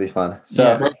it. That would be fun.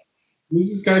 So, who's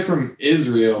this guy from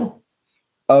Israel?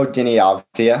 Oh, Deni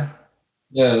Avdija.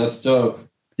 Yeah, that's dope.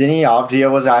 Deni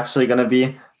Avdija was actually going to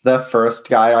be the first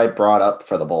guy I brought up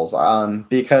for the Bulls.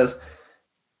 Because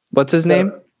what's his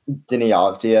name? Deni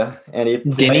Avdija, and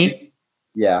Deni.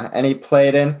 Yeah, and he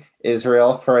played in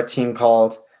Israel for a team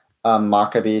called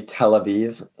Maccabi Tel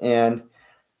Aviv. And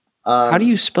how do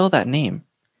you spell that name?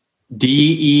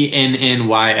 Dennys.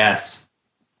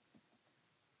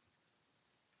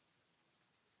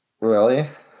 Really?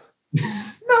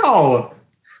 No.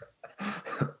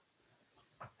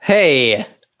 Hey,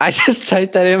 I just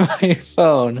typed that in my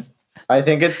phone. I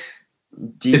think it's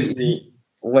It's D.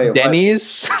 Wait, what?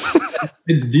 Denny's.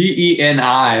 It's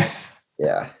DENI.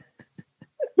 Yeah.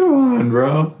 Come on,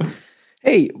 bro.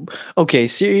 Hey, okay,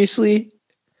 seriously.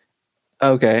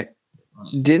 Okay,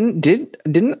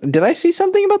 did I see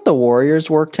something about the Warriors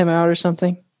worked him out or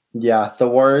something? Yeah, the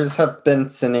Warriors have been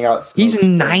sending out smoke He's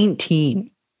screens.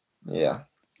 19. Yeah.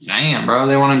 Damn, bro.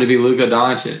 They want him to be Luka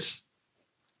Doncic.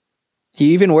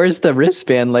 He even wears the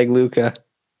wristband like Luca.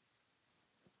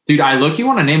 Dude, I look-y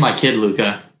want to name my kid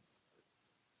Luka.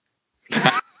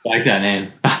 I like that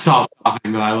name. That's all I'm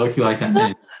talking about. I look-y like that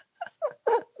name.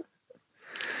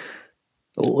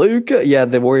 Luca, yeah,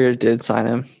 the Warriors did sign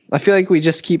him. I feel like we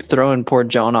just keep throwing poor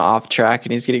Jonah off track,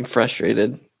 and he's getting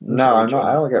frustrated. No, I'm not.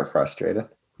 I don't get frustrated.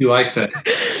 He likes it.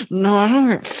 No, I don't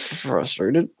get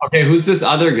frustrated. Okay, who's this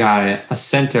other guy? A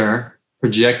center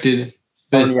projected.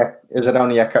 Is it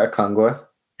Onyeka Okongwu?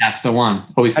 That's the one.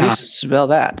 Oh, he's How do kind you of. spell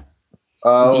that?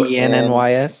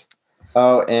 ENNYS.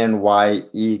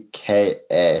 Onyeka.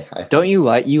 I think. Don't you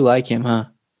like him, huh?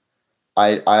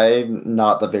 I'm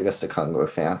not the biggest Okongwu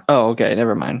fan. Oh, okay,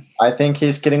 never mind. I think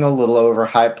he's getting a little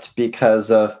overhyped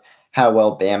because of how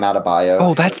well Bam Adebayo.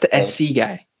 Oh, that's the SC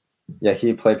guy. Yeah,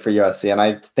 he played for USC, and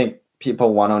I think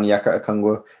people want Onyeka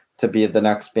Okongwu to be the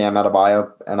next Bam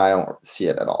Adebayo, and I don't see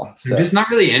it at all. So. I'm just not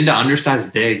really into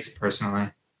undersized bigs, personally.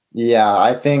 Yeah,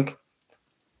 I think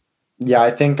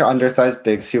undersized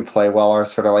bigs who play well are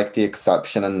sort of like the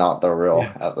exception and not the rule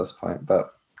at this point.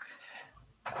 But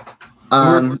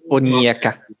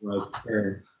Onyeka.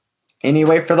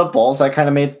 anyway, for the Bulls, I kind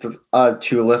of made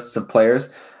 2 lists of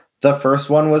players. The first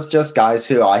one was just guys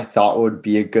who I thought would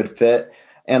be a good fit,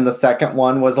 and the second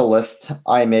one was a list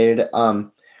I made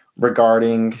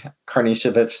regarding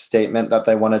Karnišovic's statement that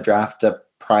they want to draft a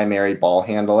primary ball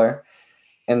handler.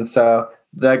 And so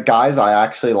the guys I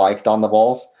actually liked on the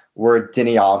Bulls were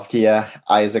Deni Avdija,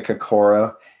 Isaac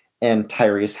Okoro, and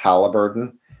Tyrese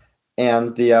Halliburton.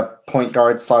 And the point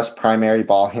guard / primary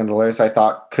ball handlers I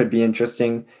thought could be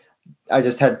interesting. I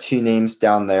just had 2 names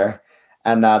down there,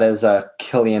 and that is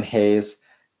Killian Hayes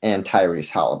and Tyrese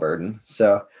Halliburton.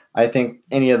 So I think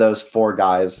any of those 4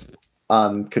 guys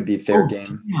could be fair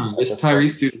game. Is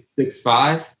Tyrese dude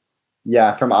 6'5"?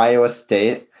 Yeah, from Iowa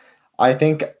State. I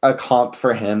think a comp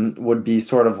for him would be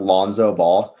sort of Lonzo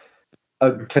Ball,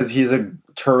 because he's a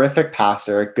terrific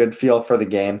passer, a good feel for the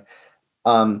game.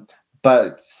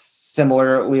 But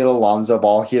similarly to Lonzo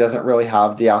Ball, he doesn't really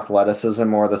have the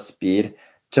athleticism or the speed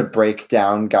to break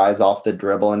down guys off the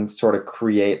dribble and sort of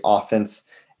create offense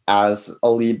as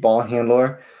a lead ball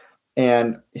handler.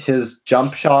 And his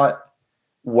jump shot,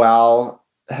 while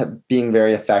being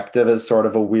very effective, is sort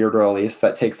of a weird release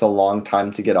that takes a long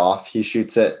time to get off. He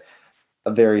shoots it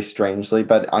very strangely,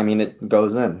 but I mean, it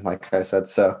goes in, like I said.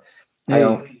 So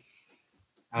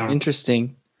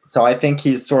Interesting. So I think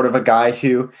he's sort of a guy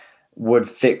who would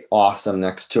fit awesome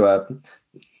next to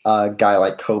a guy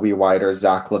like Kobe White or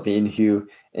Zach LaVine, who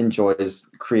enjoys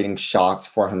creating shots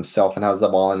for himself and has the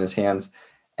ball in his hands.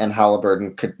 And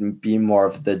Halliburton could be more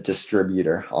of the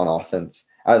distributor on offense,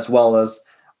 as well as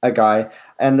a guy.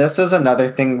 And this is another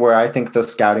thing where I think the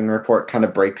scouting report kind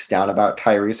of breaks down about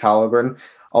Tyrese Halliburton.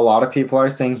 A lot of people are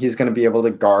saying he's going to be able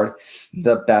to guard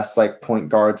the best like point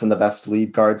guards and the best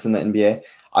lead guards in the NBA.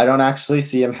 I don't actually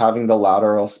see him having the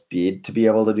lateral speed to be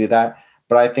able to do that,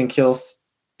 but I think he'll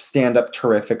stand up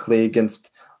terrifically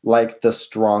against like the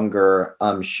stronger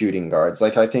shooting guards.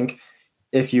 Like I think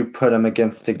if you put him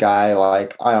against a guy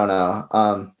like, I don't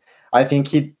know, I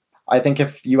think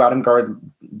if you had him guard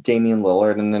Damian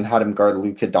Lillard and then had him guard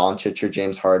Luka Doncic or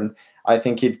James Harden, I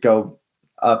think he'd go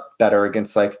up better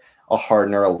against like a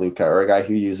Harden or a Luka or a guy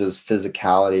who uses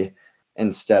physicality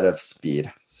instead of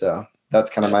speed. So that's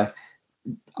kind of my.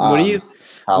 What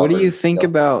do you think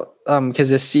about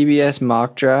because the CBS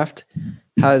mock draft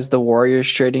has the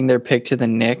Warriors trading their pick to the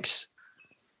Knicks,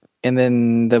 and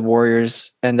then the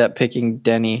Warriors end up picking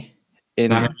Denny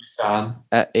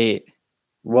at 8.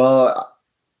 Well,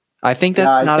 I think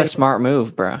that's not a smart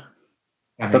move, bro.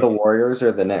 For the Warriors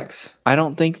or the Knicks?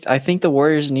 I think the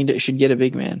Warriors should get a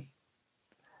big man.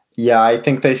 Yeah, I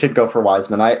think they should go for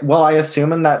Wiseman. I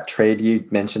assume in that trade you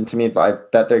mentioned to me, I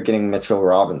bet they're getting Mitchell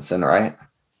Robinson, right?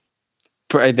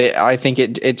 I think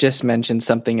it just mentioned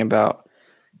something about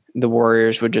the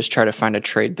Warriors would just try to find a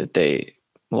trade that they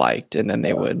liked, and then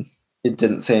they would. It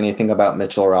didn't say anything about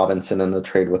Mitchell Robinson in the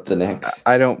trade with the Knicks.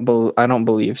 I don't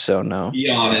believe so. No. Be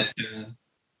honest, man.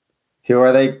 Who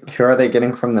are they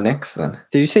getting from the Knicks then?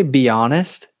 Did you say be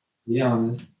honest? Be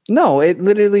honest. No, it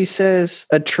literally says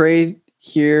a trade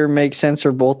here makes sense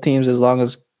for both teams as long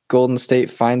as Golden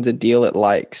State finds a deal it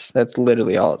likes. That's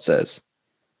literally all it says.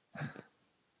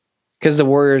 Because the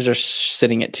Warriors are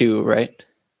sitting at 2, right?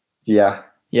 Yeah.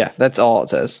 Yeah, that's all it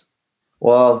says.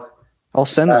 Well, I'll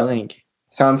send the link.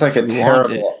 sounds like a You want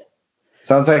it. terrible.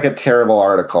 Sounds like a terrible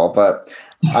article, but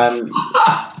I'm.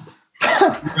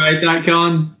 Write that,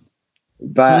 Kellen?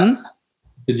 But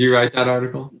Did you write that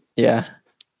article? Yeah.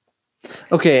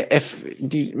 Okay,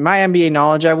 my NBA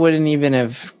knowledge, I wouldn't even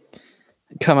have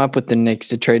come up with the Knicks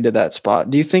to trade to that spot.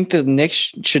 Do you think the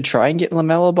Knicks should try and get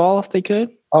LaMelo Ball if they could?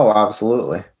 oh,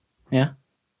 absolutely. Yeah.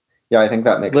 Yeah, I think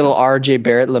that makes Little sense. RJ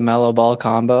Barrett LaMelo Ball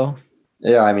combo.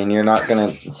 Yeah, I mean, you're not going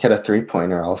to hit a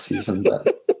 3-pointer all season,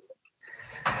 but.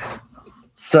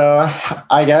 So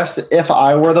I guess if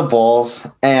I were the Bulls,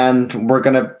 and we're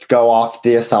going to go off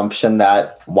the assumption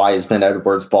that Wiseman,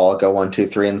 Edwards, Ball go 1, 2,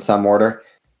 3 in some order,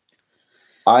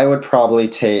 I would probably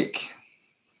take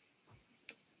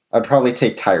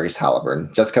Tyrese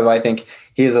Halliburton just because I think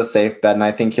he's a safe bet, and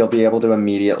I think he'll be able to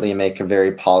immediately make a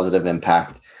very positive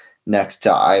impact next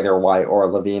to either White or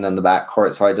Levine in the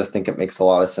backcourt. So I just think it makes a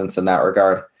lot of sense in that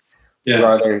regard.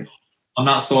 Yeah. I'm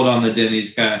not sold on the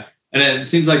Denny's guy. And it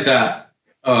seems like that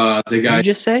the Did guy you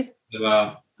just say?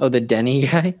 about, The Denny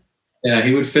guy? yeah,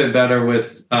 he would fit better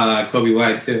with Kobe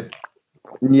White too.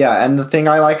 Yeah, and the thing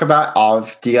I like about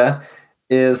Avdia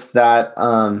is that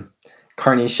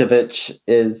Karnisevich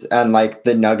is, and like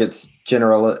the Nuggets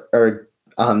general, or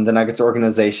the Nuggets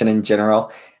organization in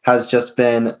general, has just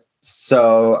been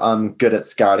so good at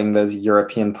scouting those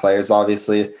European players.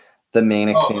 Obviously, the main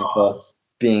example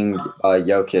being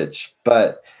Jokic,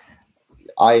 but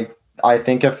I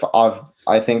think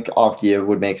Avdia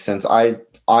would make sense.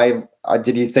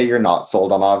 Did you say you're not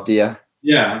sold on Avdia?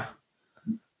 Yeah.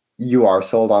 You are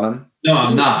sold on him? No,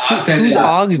 I'm not. I'm saying Who's they-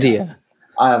 Ogdia?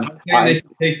 I'm saying they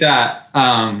should take that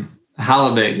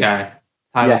Halibut guy.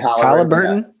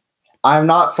 Halliburton? I'm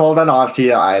not sold on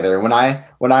Avdia either. When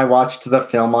I watched the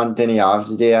film on Denny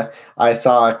Avdia, I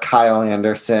saw Kyle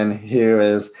Anderson, who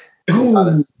is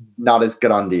not as good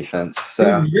on defense.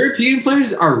 So Dude, European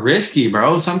players are risky,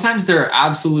 bro. Sometimes they're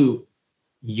absolute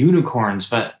unicorns,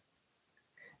 but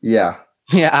yeah.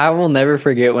 Yeah, I will never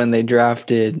forget when the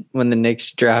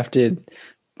Knicks drafted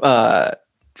oh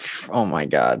my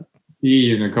God,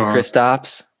 unicorn.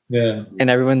 Kristaps. Yeah. And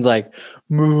everyone's like,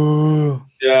 moo.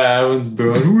 Yeah, everyone's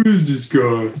booing. Who is this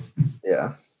guy?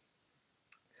 Yeah.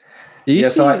 Do you Yeah,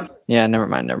 see? so Never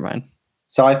mind.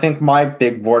 So I think my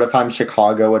big board, if I'm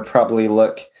Chicago, would probably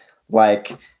look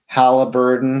like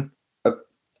Halliburton,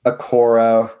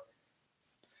 Okoro,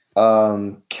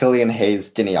 Killian Hayes,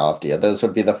 Denny Avdia. Those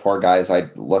would be the 4 guys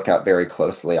I'd look at very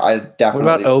closely. What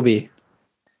about Obi?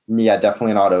 Yeah,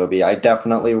 definitely not Obi.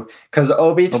 Because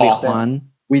Obi Toppin,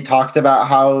 we talked about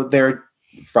how their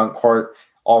front court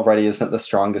already isn't the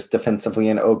strongest defensively,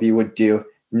 and Obi would do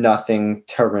nothing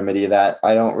to remedy that.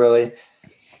 I don't really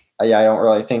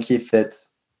think he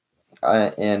fits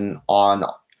in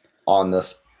on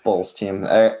this Bulls team.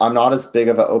 I'm not as big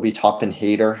of an Obi Toppin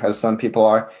hater as some people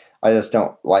are. I just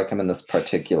don't like him in this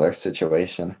particular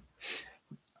situation.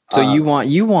 So you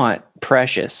want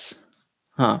Precious,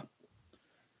 huh?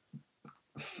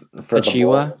 For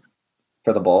Achiuwa?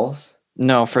 For the Bulls?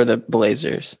 No, for the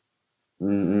Blazers.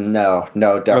 No,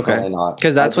 definitely not.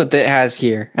 Because that's what it has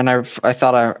here, and I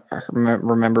thought I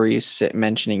remember you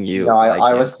mentioning you. No,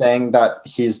 I was saying that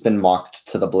he's been mocked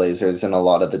to the Blazers in a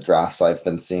lot of the drafts I've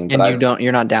been seeing. And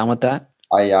you're not down with that?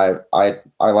 I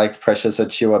liked Precious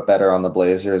Achiuwa better on the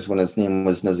Blazers when his name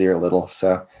was Nazir Little.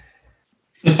 So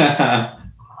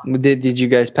did you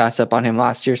guys pass up on him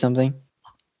last year or something?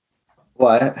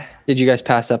 What? Did you guys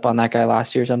pass up on that guy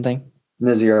last year or something?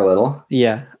 Nazir Little?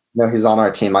 Yeah. No, he's on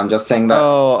our team. I'm just saying that.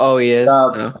 Oh, he is.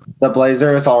 The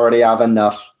Blazers already have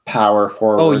enough power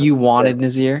forward. Oh, you wanted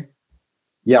Nazir?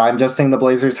 Yeah, I'm just saying the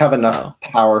Blazers have enough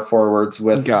power forwards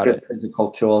with good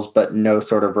physical tools, but no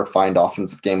sort of refined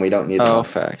offensive game. We don't need.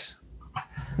 Facts.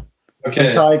 Okay. And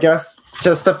so I guess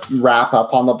just to wrap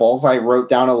up on the Bulls, I wrote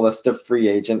down a list of free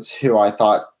agents who I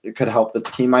thought could help the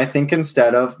team. I think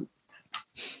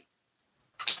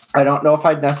I don't know if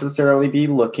I'd necessarily be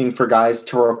looking for guys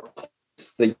to replace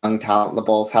the young talent the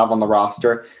Bulls have on the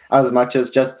roster as much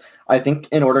as just, I think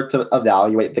in order to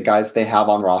evaluate the guys they have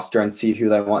on roster and see who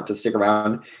they want to stick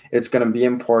around, it's going to be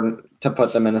important to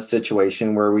put them in a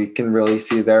situation where we can really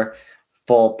see their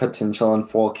full potential and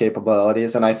full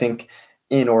capabilities. And I think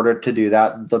in order to do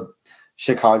that, the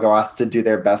Chicago has to do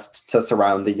their best to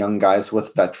surround the young guys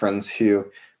with veterans who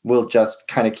will just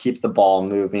kind of keep the ball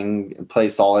moving, play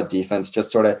solid defense,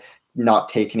 just sort of not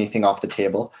take anything off the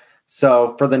table.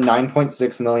 So for the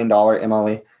 $9.6 million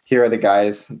MLE, here are the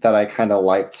guys that I kind of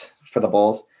liked for the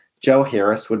Bulls. Joe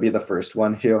Harris would be the first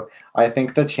one, who I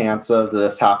think the chance of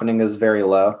this happening is very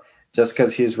low just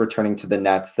because he's returning to the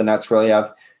Nets. The Nets really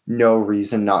have no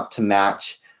reason not to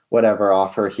match whatever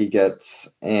offer he gets.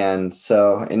 And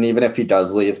even if he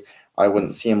does leave, I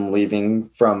wouldn't see him leaving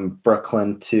from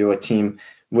Brooklyn to a team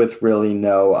with really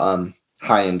no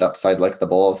high-end upside like the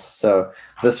Bulls. So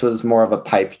this was more of a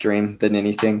pipe dream than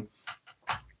anything.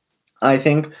 I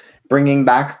think bringing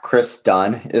back Chris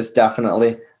Dunn is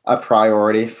definitely a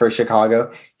priority for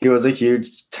Chicago. He was a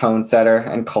huge tone setter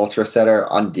and culture setter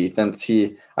on defense.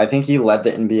 I think he led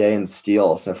the NBA in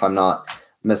steals, if I'm not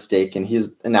mistaken.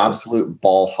 He's an absolute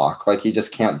ball hawk. Like, he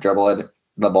just can't dribble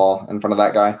the ball in front of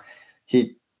that guy.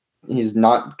 He's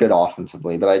not good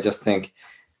offensively, but I just think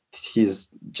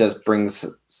he's just brings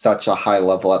such a high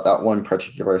level at that one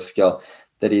particular skill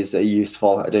that he's a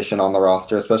useful addition on the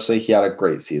roster, especially he had a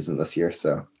great season this year.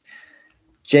 So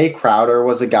Jay Crowder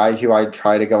was a guy who I'd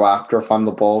try to go after if I'm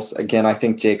the Bulls. Again, I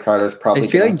think Jay Crowder's probably... I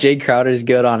feel like Jay Crowder's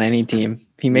good on any team.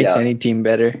 He makes any team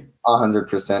better.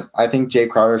 100%. I think Jay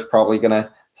Crowder's probably going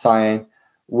to sign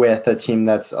with a team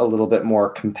that's a little bit more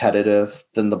competitive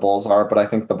than the Bulls are, but I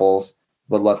think the Bulls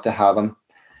would love to have him.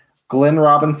 Glenn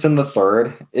Robinson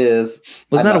III is...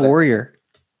 Wasn't that a Warrior?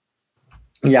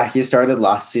 Yeah, he started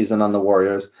last season on the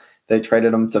Warriors. They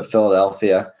traded him to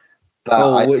Philadelphia.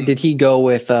 But did he go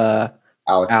with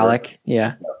Alec?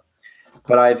 Yeah.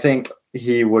 But I think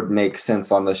he would make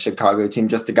sense on the Chicago team.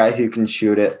 Just a guy who can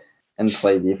shoot it and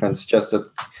play defense.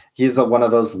 He's one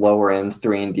of those lower end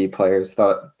 3-and-D players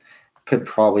that could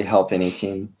probably help any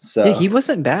team. So yeah, he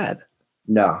wasn't bad.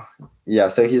 No. Yeah,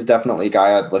 so he's definitely a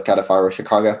guy I'd look at if I were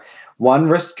Chicago. One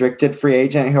restricted free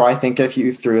agent who I think if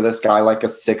you threw this guy like a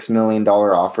 $6 million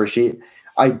offer sheet,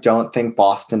 I don't think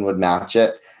Boston would match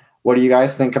it. What do you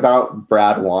guys think about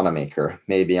Brad Wanamaker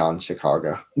maybe on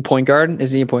Chicago? Point guard?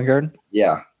 Is he a point guard?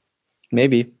 Yeah.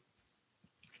 Maybe.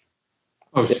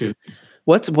 Oh, shoot.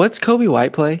 What's Kobe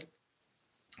White play?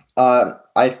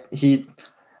 I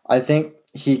think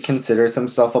he considers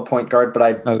himself a point guard, but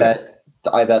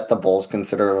I bet the Bulls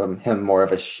consider him more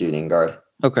of a shooting guard.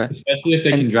 Okay. Especially if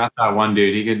they can draft that one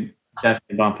dude. He could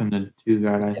definitely bump him to 2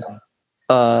 guard, I think.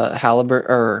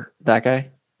 Halliburton or that guy?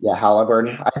 Yeah,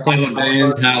 Halliburton. I think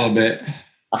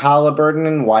Halliburton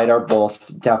and White are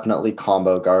both definitely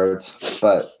combo guards.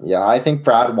 But yeah, I think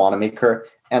Brad Wanamaker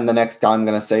and the next guy I'm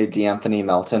going to say, DeAnthony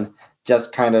Melton,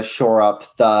 just kind of shore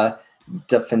up the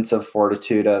defensive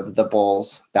fortitude of the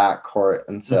Bulls backcourt.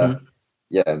 And so,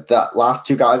 yeah, the last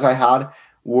 2 guys I had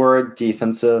were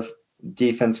defense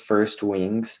first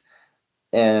wings,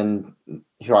 and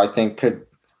who I think could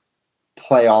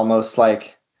play almost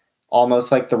like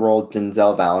the role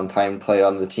Denzel Valentine played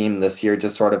on the team this year,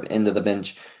 just sort of into the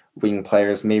bench wing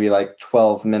players, maybe like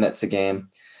 12 minutes a game.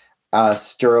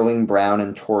 Sterling Brown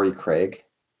and Torrey Craig.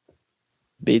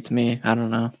 Beats me. I don't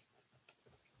know.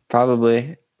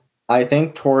 Probably. I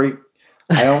think I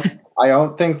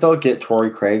don't think they'll get Torrey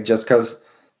Craig just because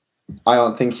I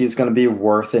don't think he's going to be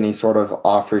worth any sort of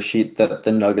offer sheet that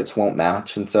the Nuggets won't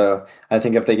match. And so I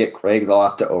think if they get Craig, they'll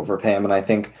have to overpay him. And I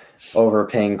think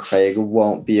overpaying Craig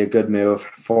won't be a good move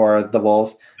for the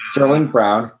Bulls. Sterling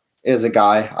Brown is a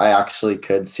guy I actually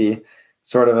could see,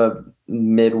 sort of a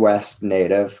Midwest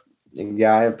native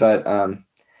guy. But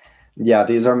yeah,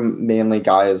 these are mainly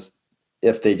guys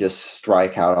if they just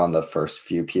strike out on the first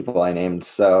few people I named.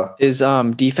 So is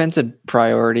defense a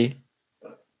priority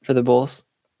for the Bulls?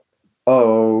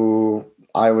 Oh,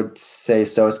 I would say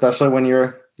so, especially when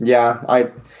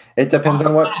it depends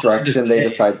on what direction they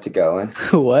decide to go in.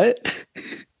 What?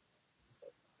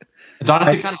 It's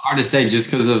honestly kind of hard to say just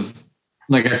because of,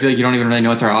 like, I feel like you don't even really know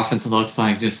what their offense looks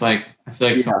like. Just like, I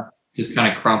feel like just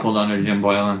kind of crumpled under Jim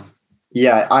Boylan.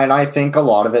 Yeah, and I think a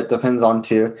lot of it depends on,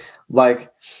 too,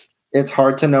 like, it's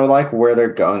hard to know, like, where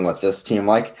they're going with this team.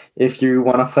 Like, if you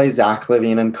want to play Zach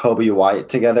LaVine and Kobe White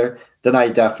together, then I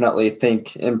definitely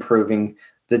think improving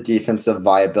the defensive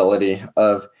viability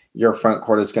of your front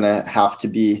court is going to have to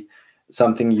be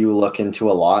something you look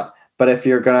into a lot. But if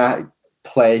you're going to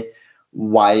play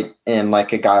White and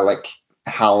like a guy like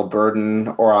Halliburton,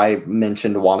 or I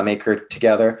mentioned Wanamaker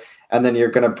together, and then you're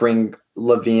going to bring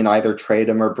LaVine, either trade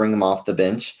him or bring him off the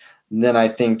bench, then I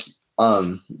think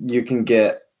you can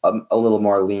get a little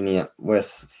more lenient with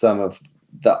some of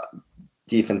the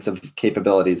defensive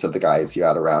capabilities of the guys you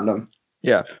had around him.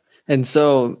 Yeah. And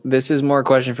so this is more a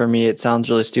question for me. It sounds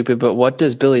really stupid, but what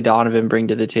does Billy Donovan bring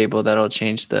to the table that'll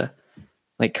change the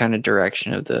like kind of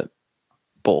direction of the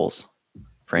Bulls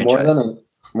franchise?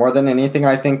 More than anything,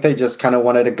 I think they just kind of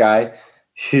wanted a guy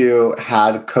who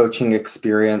had coaching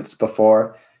experience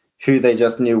before, who they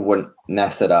just knew wouldn't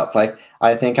mess it up. Like,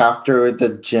 I think after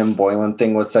the Jim Boylan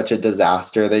thing was such a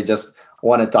disaster, they just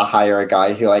wanted to hire a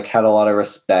guy who like had a lot of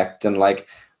respect and like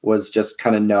was just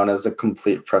kind of known as a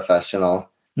complete professional.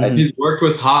 He's worked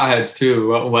with hotheads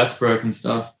too, Westbrook and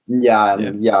stuff.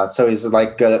 Yeah. So he's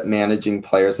like good at managing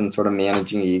players and sort of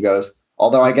managing egos.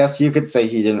 Although I guess you could say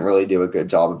he didn't really do a good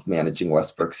job of managing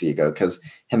Westbrook's ego because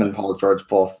him and Paul George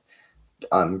both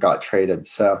got traded.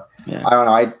 So I don't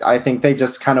know. I think they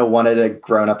just kind of wanted a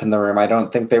grown up in the room. I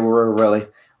don't think they were really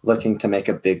looking to make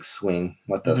a big swing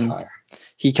with this hire.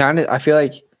 He kind of, I feel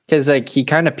like, because like he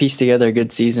kind of pieced together a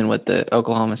good season with the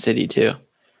Oklahoma City too.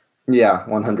 Yeah,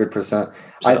 100%.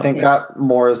 I think that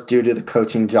more is due to the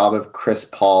coaching job of Chris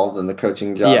Paul than the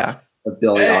coaching job of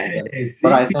Billy Donovan.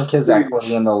 But I think his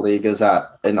equity in the league is at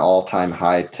an all-time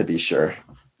high, to be sure.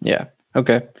 Yeah.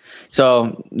 Okay.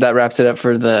 So that wraps it up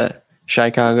for the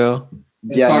Chicago.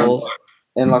 Bulls.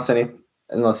 Unless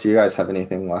you guys have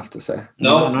anything left to say.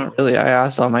 No, not really. I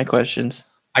asked all my questions.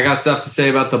 I got stuff to say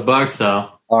about the Bucks, though.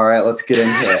 All right, let's get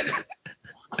into it.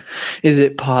 Is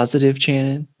it positive,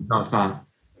 Shannon? No, it's not.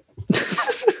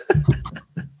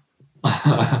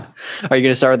 Are you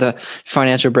going to start with the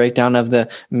financial breakdown of the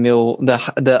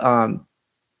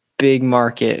big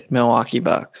market Milwaukee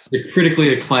Bucks? The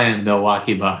critically acclaimed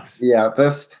Milwaukee Bucks. Yeah,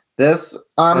 this is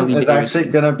actually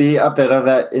going to be a bit of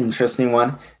an interesting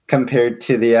one compared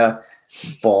to the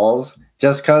Bulls,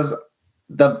 just because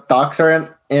the Bucks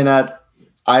are in a.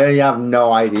 I have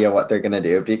no idea what they're going to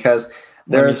do because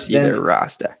there's their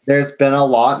roster. There's been a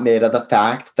lot made of the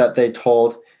fact that they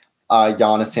told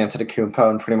Giannis Antetokounmpo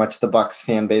and pretty much the Bucks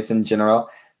fan base in general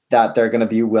that they're going to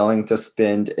be willing to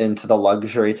spend into the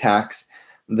luxury tax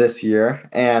this year,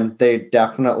 and they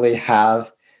definitely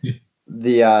have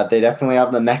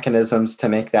the mechanisms to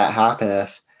make that happen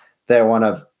if they want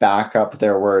to back up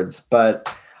their words.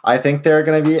 But I think there are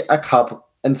going to be a couple,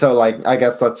 and so like I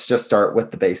guess let's just start with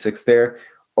the basics. They're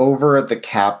over the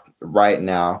cap right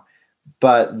now,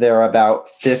 but they're about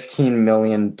 $15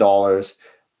 million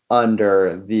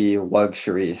under the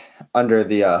luxury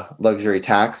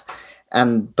tax,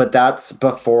 but that's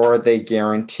before they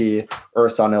guarantee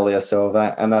Ersan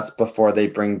Ilyasova, and that's before they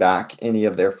bring back any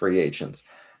of their free agents.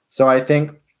 So I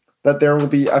think that there will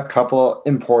be a couple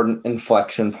important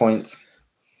inflection points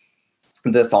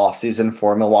this offseason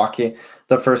for Milwaukee.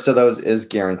 The first of those is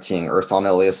guaranteeing Ersan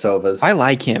Ilyasova's. I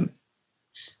like him.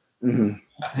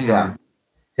 Mm-hmm. Yeah,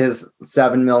 his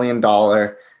 $7 million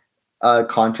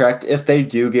contract. If they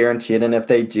do guarantee it, and if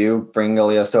they do bring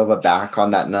Ilyasova back on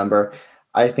that number,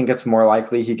 I think it's more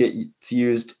likely he gets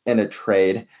used in a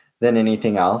trade than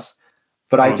anything else.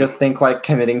 But I just think like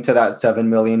committing to that $7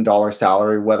 million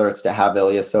salary, whether it's to have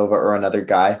Ilyasova or another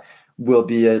guy, will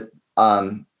be a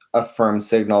firm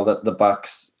signal that the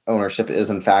Bucks ownership is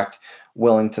in fact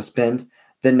willing to spend.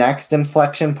 The next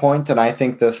inflection point, and I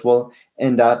think this will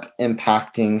end up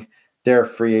impacting their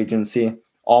free agency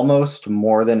almost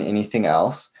more than anything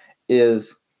else,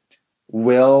 is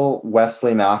will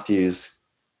Wesley Matthews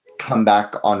come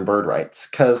back on bird rights?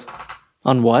 Because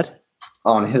on what?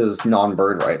 On his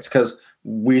non-bird rights. Because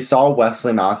we saw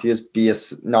Wesley Matthews be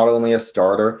not only a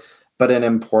starter, but an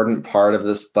important part of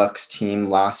this Bucks team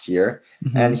last year.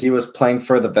 Mm-hmm. And he was playing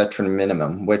for the veteran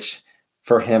minimum, which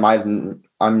for him,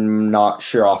 I'm not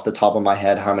sure off the top of my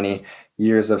head how many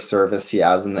years of service he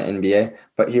has in the NBA,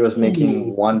 but he was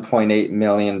making $1.8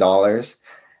 million.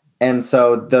 And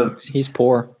so he's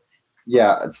poor.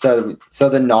 Yeah. So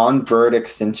the non-bird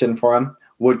extension for him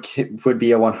would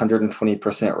be a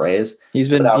 120% raise. He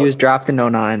was drafted in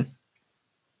 2009.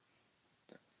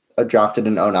 Drafted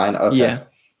in 2009. Okay. Yeah.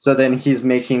 So then he's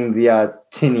making the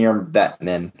 10-year vet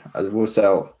min.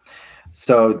 So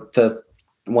the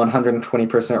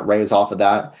 120% raise off of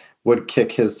that would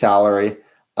kick his salary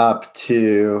up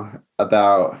to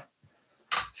about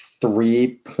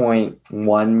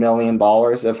 $3.1 million,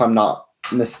 if I'm not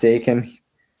mistaken.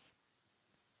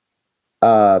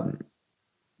 It'll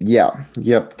be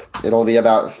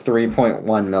about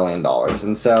 $3.1 million.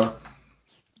 And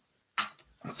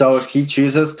so if he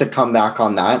chooses to come back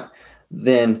on that,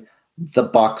 then the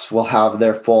Bucks will have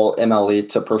their full MLE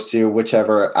to pursue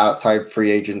whichever outside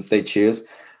free agents they choose.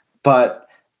 But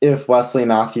if Wesley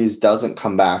Matthews doesn't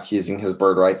come back using his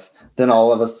bird rights, then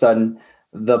all of a sudden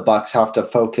the Bucks have to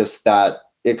focus that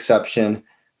exception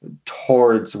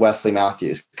towards Wesley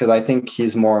Matthews, because I think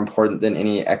he's more important than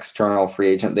any external free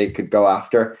agent they could go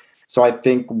after. So I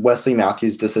think Wesley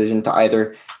Matthews' decision to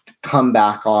either come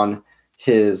back on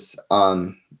his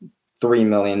 $3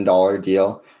 million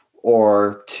deal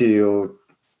or to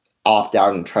opt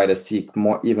out and try to seek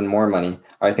even more money,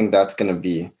 I think that's going to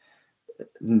be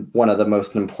one of the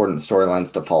most important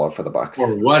storylines to follow for the Bucks.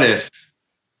 Or what if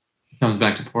he comes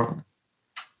back to Portland?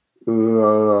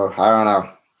 Ooh, I don't know.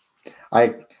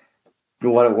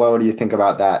 What do you think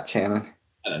about that, Shannon?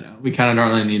 I don't know. We kind of don't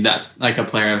really need that, like a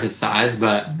player of his size,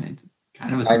 but it's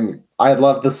kind of. I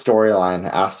love the storyline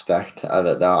aspect of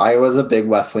it, though. I was a big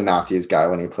Wesley Matthews guy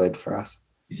when he played for us.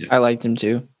 I liked him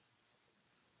too.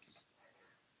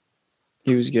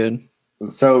 He was good.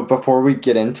 So before we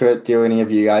get into it, do any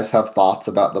of you guys have thoughts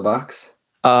about the Bucks?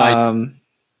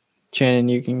 Shannon,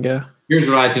 you can go. Here's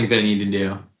what I think they need to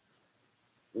do.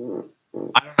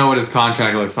 I don't know what his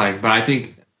contract looks like, but I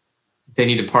think they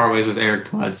need to part ways with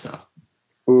Eric Bledsoe.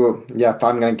 Ooh, yeah,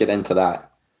 I'm going to get into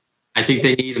that. I think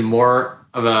they need more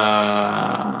of an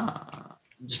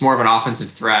offensive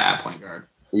threat at point guard.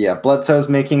 Yeah, Bledsoe's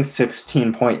making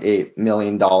 $16.8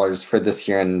 million for this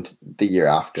year and the year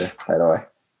after, by the way.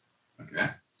 Okay.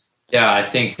 Yeah, I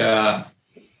think they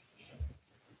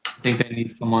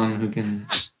need someone who can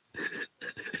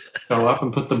go up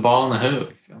and put the ball in the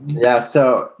hoop. Yeah,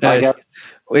 so Nice. I guess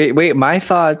Wait. My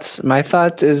thoughts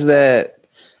is that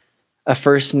a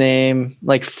first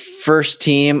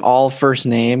team, all first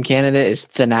name candidate is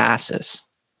Thanasis.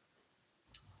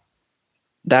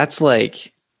 That's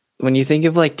like when you think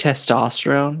of like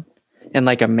testosterone and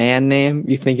like a man name,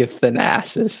 you think of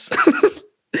Thanasis.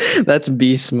 That's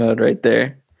beast mode right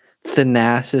there.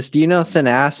 Thanasis. Do you know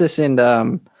Thanasis and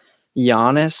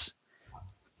Giannis?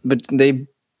 But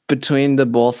between the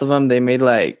both of them, they made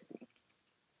like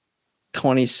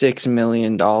 $26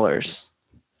 million.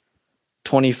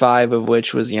 25 of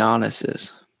which was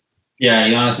Giannis's. Yeah,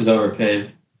 Giannis is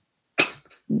overpaid.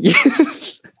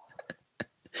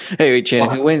 Hey, wait, Chan,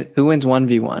 who wins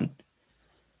 1v1?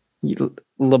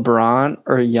 LeBron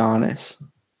or Giannis?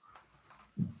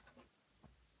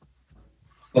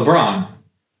 LeBron.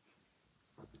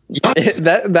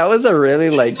 That was a really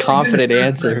like confident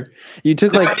answer. You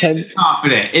took like 10. It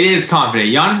is confident.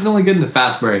 Giannis is only good in the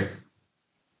fast break.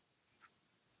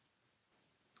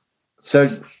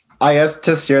 so. I guess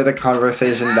to steer the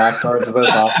conversation back towards this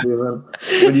offseason,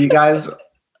 would you guys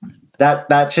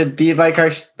that should be like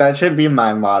that should be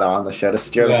my motto on the show, to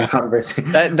steer the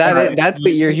conversation. That's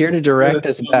what you're here to direct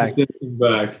us back.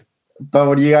 But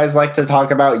would you guys like to talk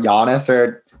about Giannis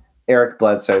or Eric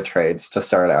Bledsoe trades to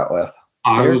start out with?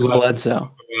 Eric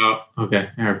Bledsoe. Okay,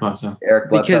 Eric Bledsoe.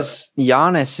 Because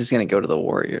Giannis is going to go to the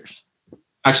Warriors.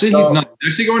 Actually, he's not.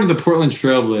 He's actually going to the Portland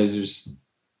Trailblazers.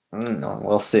 No,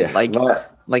 we'll see.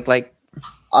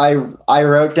 I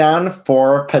wrote down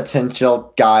 4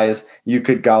 potential guys you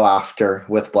could go after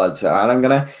with Bledsoe. And I'm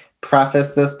going to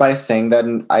preface this by saying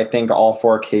that I think all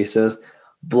 4 cases,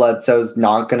 Bledsoe's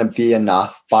not going to be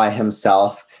enough by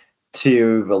himself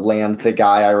to land the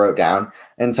guy I wrote down.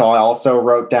 And so I also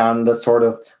wrote down the sort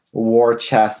of war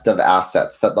chest of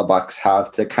assets that the Bucks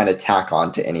have to kind of tack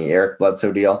on to any Eric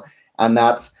Bledsoe deal. And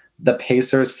that's the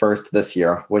Pacers first this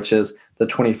year, which is the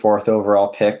 24th overall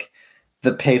pick,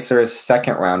 the Pacers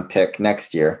second round pick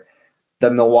next year,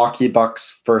 the Milwaukee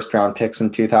Bucks first round picks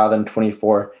in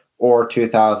 2024 or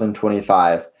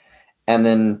 2025, and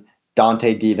then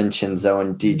Dante DiVincenzo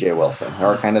and DJ Wilson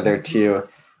are kind of their 2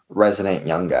 resident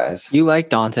young guys. You like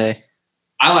Dante.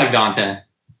 I like Dante.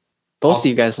 Both of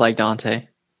you guys like Dante.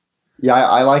 Yeah,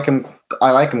 I like him.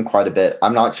 I like him quite a bit.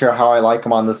 I'm not sure how I like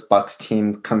him on this Bucks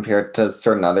team compared to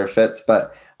certain other fits,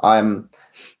 but I'm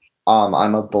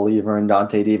a believer in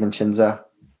Dante DiVincenzo.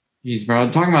 Jeez, bro.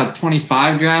 Talking about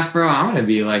 25 draft, bro. I'm gonna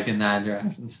be like in that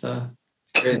draft and stuff.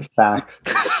 Facts.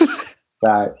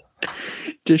 Facts.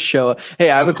 Just show up. Hey,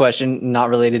 I have a question not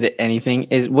related to anything.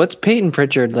 What's Peyton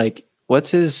Pritchard like? What's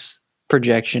his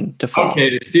projection to fall?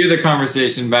 Okay, to steer the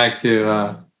conversation back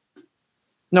to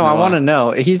No, I want to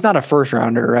know. He's not a first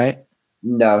rounder, right?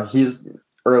 No, he's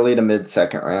early to mid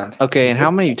second round. Okay, and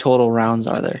how many total rounds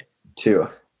are there? 2.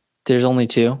 There's only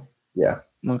 2? Yeah.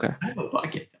 Okay. I have a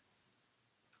bucket.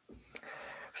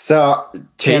 So,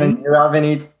 Shannon,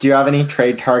 do you have any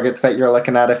trade targets that you're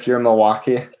looking at if you're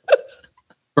Milwaukee?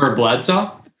 For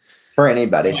Bledsoe? For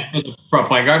anybody. For a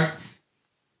point guard?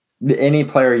 Any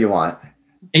player you want.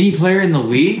 Any player in the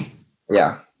league?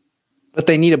 Yeah. But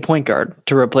they need a point guard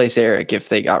to replace Eric if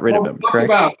they got rid of him,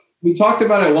 correct? We talked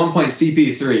about at one point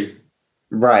CP3.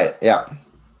 Right, yeah.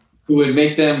 Who would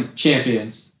make them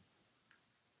champions.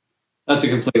 That's a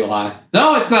complete lie.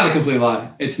 No, it's not a complete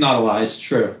lie. It's not a lie. It's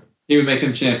true. He would make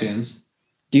them champions.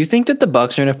 Do you think that the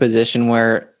Bucks are in a position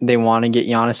where they want to get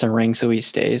Giannis a ring so he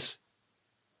stays?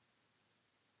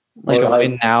 Like a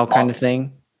win now kind of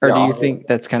thing? Or do you think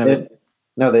that's kind of it?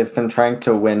 No, they've been trying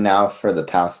to win now for the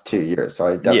past 2 years. So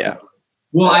I definitely. Yeah.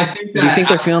 Well, I think that. Do you think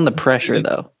they're feeling the pressure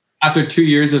though? after 2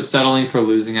 years of settling for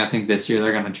losing, I think this year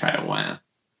they're going to try to win.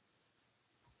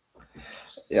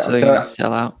 Yeah, So they're gonna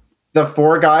sell out. the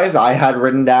 4 guys I had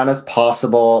written down as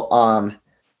possible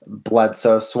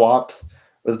Bledsoe swaps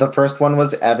was the first one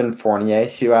was Evan Fournier,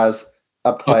 who has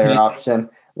a player option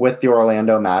with the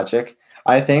Orlando Magic.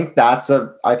 I think that's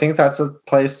a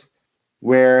place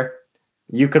where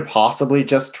you could possibly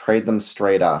just trade them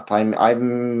straight up.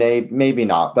 Maybe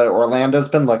not, but Orlando's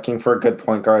been looking for a good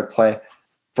point guard play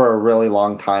for a really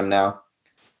long time now.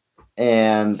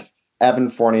 And Evan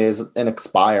Fournier is an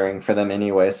expiring for them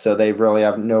anyway, so they really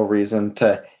have no reason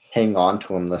to hang on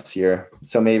to him this year.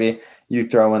 So maybe you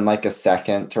throw in like a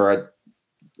second or a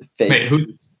fake. Wait,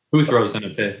 who throws in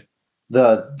a fifth?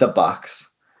 The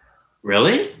Bucks.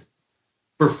 Really?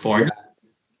 For Fournier?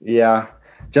 Yeah.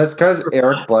 Just because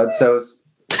Eric Bledsoe's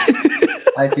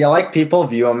I feel like people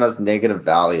view him as negative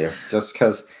value just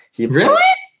because he really?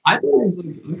 I think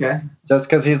he's okay. Just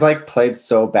because he's like played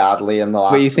so badly in the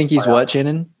last. Wait, you think he's what,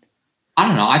 Shannon? I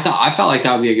don't know. I felt like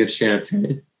that would be a good straight up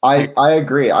trade. I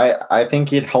agree. I think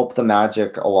he'd help the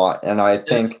Magic a lot, and I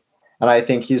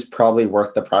think he's probably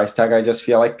worth the price tag. I just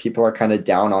feel like people are kind of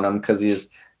down on him because he's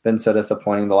been so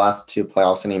disappointing the last 2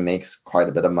 playoffs, and he makes quite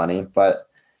a bit of money. But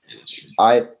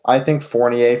I think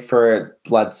Fournier for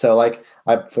Bledsoe,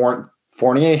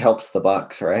 Fournier helps the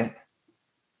Bucks, right?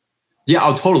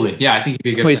 Yeah, totally. Yeah, I think he'd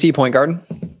be a good. Wait, is he point guard?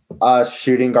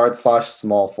 Shooting guard /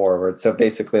 small forward. So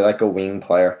basically like a wing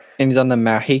player. And he's on the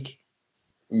Magic.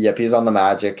 Yep, he's on the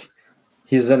Magic.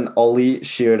 He's an elite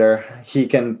shooter. He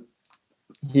can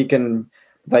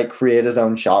like create his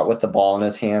own shot with the ball in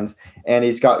his hands, and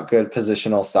he's got good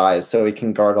positional size, so he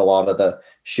can guard a lot of the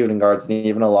shooting guards and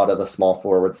even a lot of the small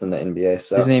forwards in the NBA.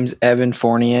 So his name's Evan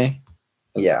Fournier.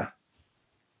 Yeah.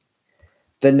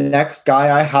 The next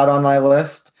guy I had on my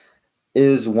list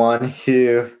is one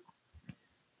who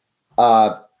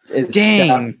is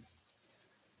dang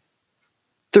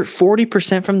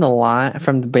 40% from the line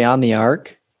from beyond the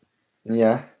arc.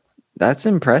 Yeah, that's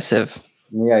impressive.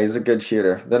 Yeah, he's a good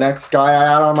shooter. The next guy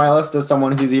I had on my list is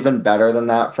someone who's even better than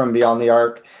that from beyond the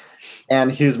arc,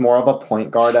 and who's more of a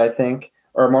point guard, I think,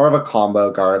 or more of a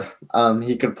combo guard.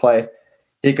 He could play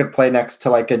next to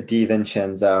like a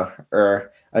DiVincenzo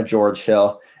or a George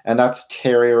Hill, and that's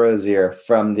Terry Rozier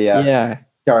from the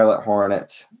Charlotte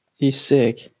Hornets. He's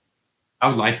sick. I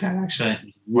would like that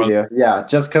actually. Yeah,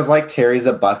 just because like Terry's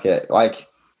a bucket,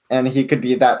 and he could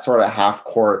be that sort of half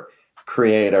court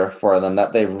creator for them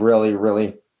that they've really,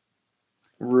 really,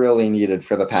 really needed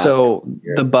for the past. So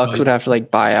the Bucks would have to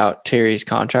like buy out Terry's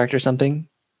contract or something.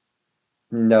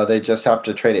 No, they just have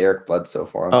to trade Eric Bledsoe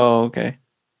for him. Oh, okay.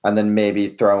 And then maybe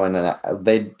throw in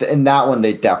in that one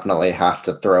they definitely have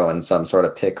to throw in some sort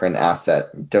of pick or an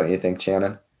asset, don't you think,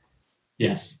 Shannon?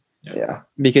 Yes. Yeah.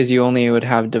 Because you only would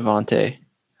have Devontae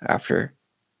after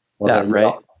that,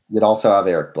 right? You'd also have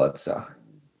Eric Bledsoe.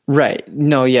 Right.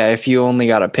 No, yeah. If you only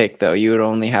got a pick, though, you would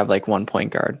only have like one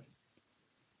point guard.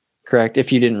 Correct?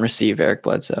 If you didn't receive Eric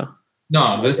Bledsoe.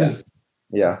 No, this is...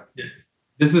 Yeah.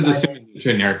 This is assuming you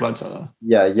trade Eric Bledsoe, though.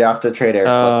 Yeah, you have to trade Eric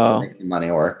Bledsoe to make the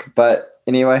money work. But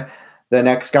anyway, the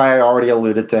next guy, I already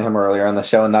alluded to him earlier on the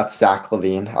show, and that's Zach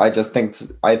LaVine.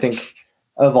 I think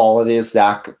of all of these,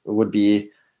 Zach would be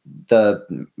the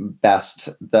best.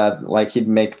 He'd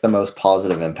make the most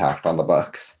positive impact on the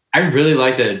Bucks. I really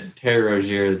like the Terry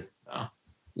Rozier, though.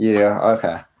 You do?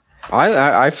 Okay.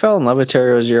 I fell in love with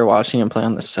Terry Rozier watching him play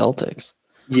on the Celtics.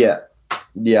 Yeah.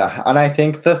 Yeah. And I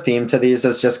think the theme to these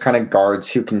is just kind of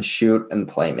guards who can shoot and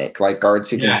play make, like guards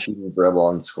who can shoot and dribble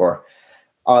and score.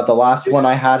 The last one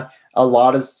I had, a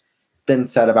lot has been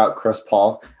said about Chris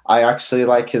Paul. I actually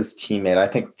like his teammate. I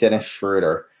think Dennis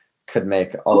Schroeder could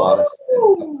make a lot of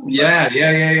sense.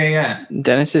 Yeah.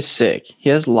 Dennis is sick. He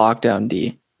has lockdown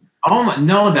D. Oh my,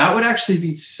 no, that would actually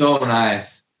be so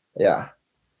nice. Yeah.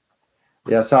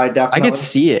 Yeah, so I could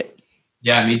see it.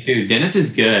 Yeah, me too. Dennis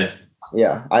is good.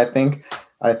 Yeah, I think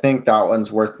that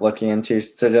one's worth looking into.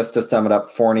 So just to sum it up,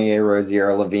 Fournier, Rozier,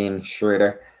 LaVine,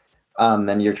 Schroeder,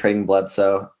 and you're trading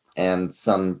Bledsoe and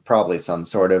probably some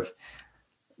sort of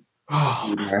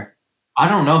I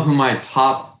don't know who my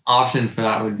top option for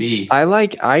that would be.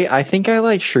 I think I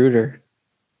like Schroeder.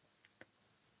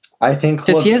 I think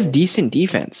because he has decent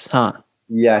defense, huh?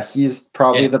 Yeah, he's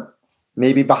probably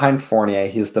maybe behind Fournier,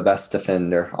 he's the best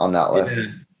defender on that list.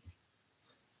 Yeah.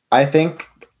 I think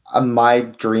my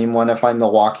dream one, if I'm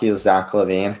Milwaukee, is Zach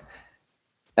LaVine.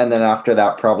 And then after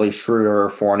that, probably Schroeder or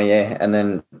Fournier. And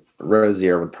then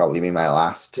Rozier would probably be my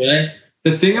last. Really?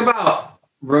 The thing about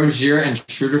Rozier and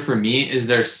Schroeder for me is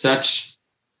they're such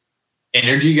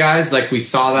energy guys. Like we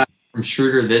saw that from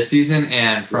Schroeder this season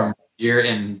and from Rozier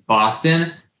in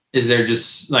Boston. is they're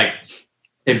just like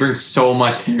they bring so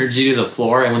much energy to the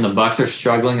floor, and when the Bucks are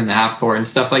struggling in the half court and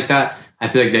stuff like that, I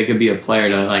feel like they could be a player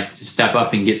to like just step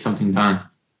up and get something done.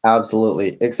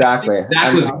 Absolutely, exactly.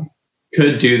 Zach LaVine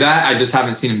could do that. I just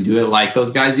haven't seen him do it like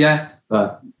those guys yet.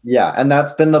 But yeah, and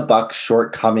that's been the Bucks'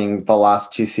 shortcoming the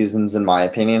last 2 seasons, in my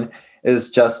opinion,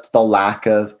 is just the lack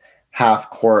of half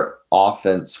court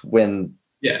offense when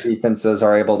defenses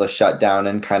are able to shut down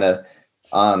and kind of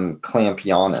clamp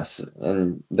Giannis.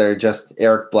 And they're just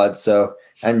Eric Bledsoe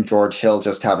and George Hill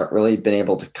just haven't really been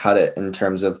able to cut it in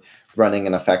terms of running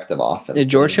an effective offense. Yeah,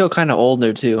 George Hill kind of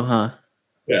older too, huh?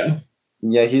 Yeah.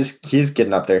 Yeah, he's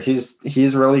getting up there. He's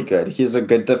really good. He's a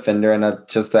good defender and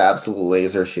just an absolute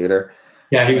laser shooter.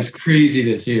 Yeah, he was crazy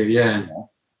this year. Yeah.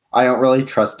 I don't really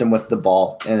trust him with the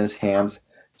ball in his hands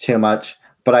too much,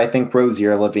 but I think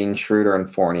Rozier, LaVine, Schroeder, and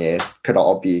Fournier could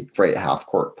all be great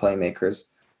half-court playmakers.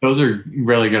 Those are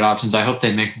really good options. I hope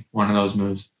they make one of those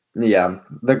moves. Yeah,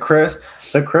 the Chris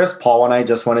Paul one, I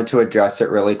just wanted to address it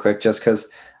really quick just because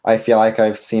I feel like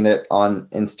I've seen it on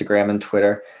Instagram and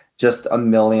Twitter just a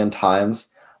million times.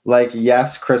 Like,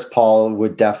 yes, Chris Paul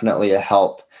would definitely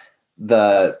help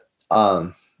the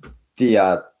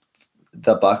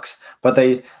Bucks, but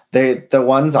the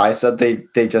ones I said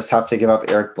they just have to give up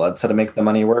Eric Bledsoe to make the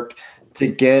money work. To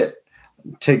get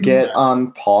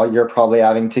Paul, you're probably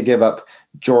having to give up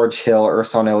George Hill,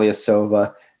 Ersan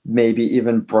Ilyasova, maybe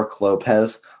even Brook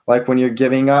Lopez. Like, when you're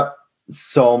giving up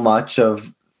so much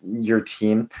of your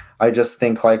team, I just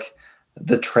think like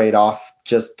the trade-off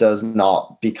just does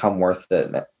not become worth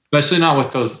it. Especially not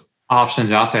with those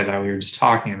options out there that we were just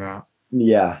talking about.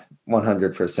 Yeah,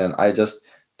 100%. I just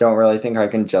don't really think I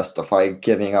can justify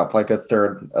giving up like a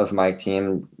third of my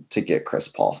team to get Chris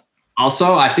Paul.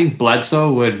 Also, I think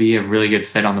Bledsoe would be a really good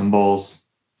fit on the Bulls.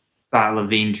 That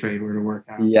LaVine trade were to work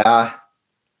out.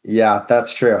 Yeah,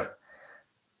 that's true.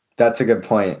 That's a good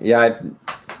point. Yeah,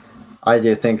 I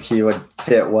do think he would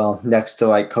fit well next to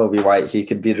like Kobe White. He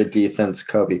could be the defense.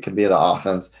 Kobe could be the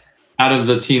offense. Out of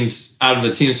the teams of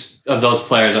those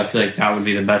players, I feel like that would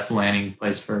be the best landing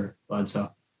place for Bledsoe.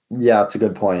 Yeah, that's a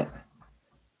good point.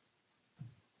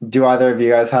 Do either of you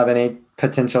guys have any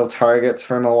potential targets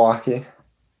for Milwaukee?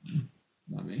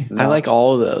 Not me. No. I like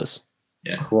all of those.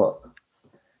 Yeah. Cool.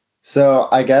 So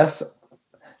I guess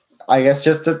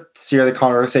just to steer the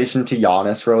conversation to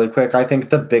Giannis really quick, I think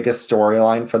the biggest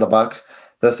storyline for the Bucks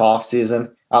this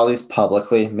offseason, at least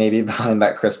publicly, maybe behind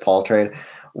that Chris Paul trade,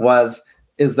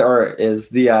 is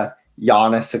the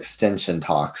Giannis extension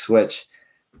talks, which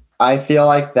I feel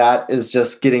like that is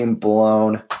just getting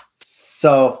blown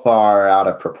so far out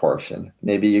of proportion.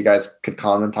 Maybe you guys could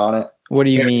comment on it. What do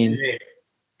you mean?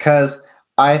 Because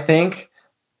I think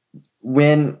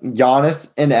when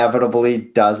Giannis inevitably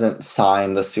doesn't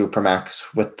sign the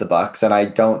Supermax with the Bucks, and I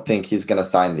don't think he's going to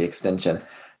sign the extension,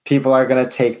 people are going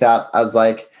to take that as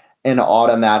like an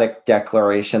automatic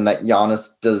declaration that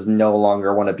Giannis does no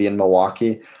longer want to be in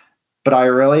Milwaukee. But I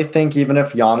really think even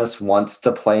if Giannis wants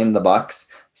to play in the Bucks,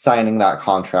 signing that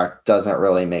contract doesn't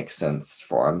really make sense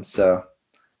for him. So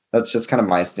that's just kind of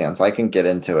my stance. I can get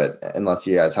into it unless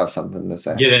you guys have something to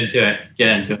say. Get into it.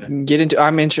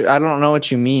 I'm interested. I don't know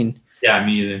what you mean. Yeah,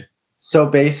 me either. So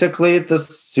basically, the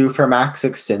Supermax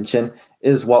extension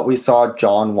is what we saw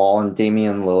John Wall and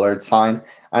Damian Lillard sign.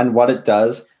 And what it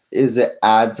does is it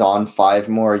adds on 5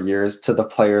 more years to the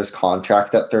player's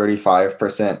contract at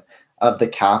 35% of the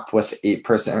cap with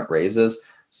 8% raises.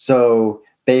 So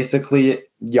basically,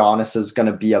 Giannis is going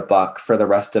to be a Buck for the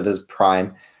rest of his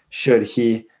prime should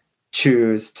he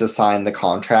choose to sign the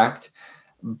contract.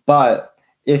 But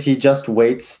if he just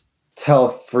waits till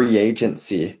free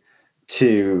agency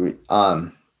to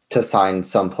sign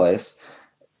someplace,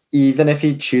 even if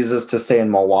he chooses to stay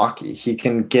in Milwaukee, he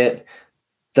can get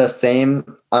the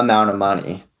same amount of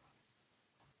money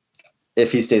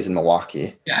if he stays in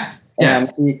Milwaukee. Yeah.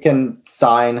 And he can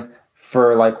sign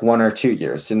for like 1 or 2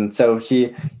 years. And so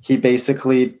he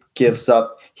basically gives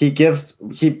up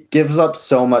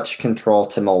so much control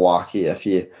to Milwaukee if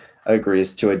he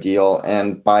agrees to a deal.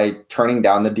 And by turning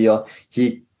down the deal,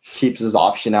 he keeps his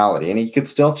optionality, and he could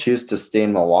still choose to stay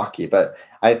in Milwaukee. But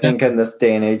I think in this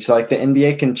day and age, like the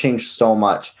NBA can change so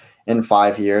much in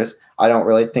 5 years. I don't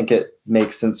really think it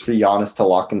makes sense for Giannis to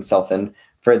lock himself in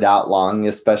for that long,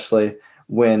 especially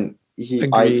when he's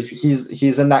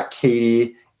in that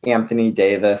KD, Anthony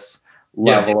Davis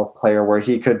level of player where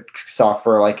he could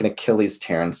suffer like an Achilles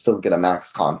tear and still get a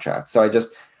max contract. So I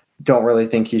just don't really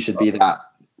think he should be that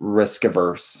risk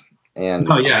averse. And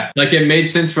like it made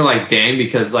sense for like Dame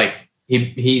because like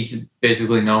he's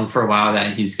basically known for a while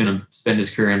that he's gonna spend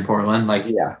his career in Portland. Like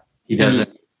he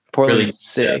doesn't. Portland's really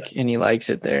sick and he likes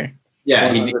it there.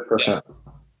 Yeah, 100%.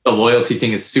 the loyalty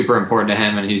thing is super important to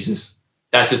him, and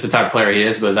that's just the type of player he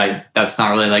is. But like, that's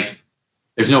not really like,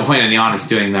 there's no point in Giannis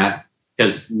doing that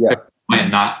because there's no point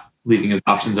in not leaving his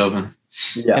options open.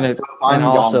 Yeah. And, and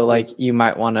also, like, you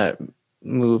might want to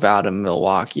move out of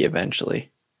Milwaukee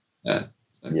eventually. Yeah.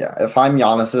 Yeah. If I'm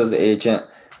Giannis's agent,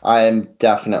 I am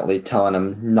definitely telling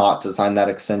him not to sign that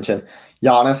extension.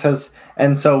 Giannis has,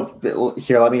 and so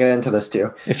here, let me get into this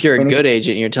too. If you're a good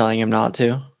agent, you're telling him not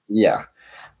to. Yeah.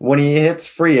 When he hits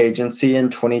free agency in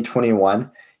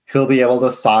 2021, he'll be able to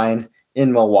sign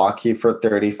in Milwaukee for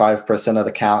 35% of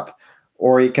the cap,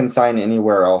 or he can sign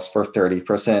anywhere else for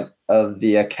 30% of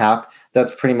the cap.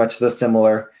 That's pretty much the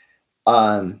similar.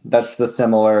 That's the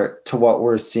similar to what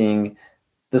we're seeing,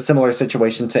 the similar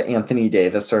situation to Anthony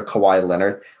Davis or Kawhi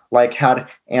Leonard. Like, had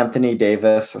Anthony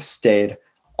Davis stayed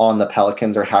on the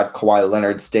Pelicans or had Kawhi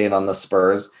Leonard stayed on the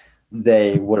Spurs,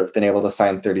 they would have been able to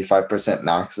sign 35%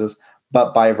 maxes.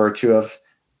 But by virtue of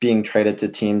being traded to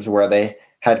teams where they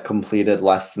had completed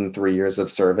less than 3 years of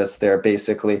service, they're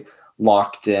basically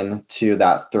locked in to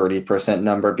that 30%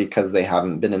 number because they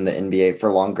haven't been in the NBA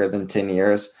for longer than 10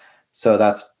 years. So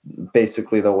that's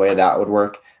basically the way that would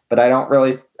work. But I don't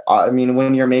really, I mean,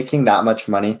 when you're making that much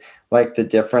money, like the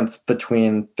difference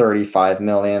between 35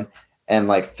 million and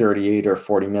like 38 or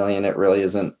 40 million, it really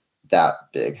isn't that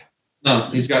big. No,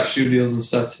 he's got shoe deals and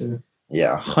stuff too.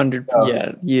 Yeah. 100.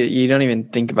 Yeah. You don't even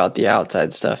think about the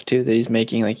outside stuff too that he's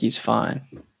making. Like, he's fine.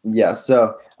 Yeah.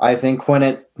 So I think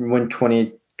when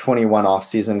 2021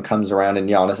 offseason comes around and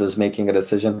Giannis is making a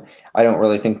decision, I don't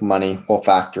really think money will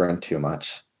factor in too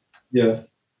much. Yeah.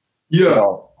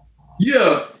 Yeah.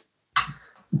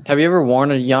 Have you ever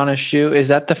worn a Giannis shoe? Is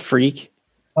that the Freak?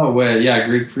 Oh wait, yeah,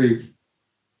 Greek Freak.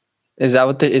 Is that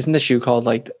what isn't the shoe called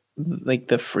like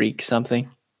the Freak something?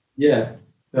 Yeah,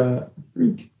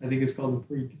 Freak. I think it's called the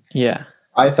Freak. Yeah.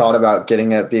 I thought about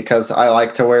getting it because I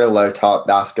like to wear low top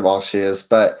basketball shoes,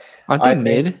 but aren't they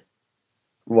mid?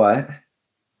 What?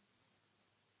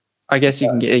 I guess you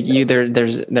can get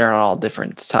there are all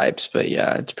different types, but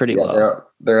yeah, it's pretty low.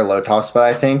 They're low tops, but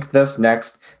I think this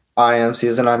next IM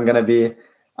season I'm gonna be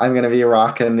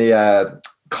rocking the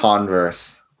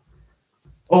Converse.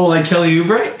 Oh, like Kelly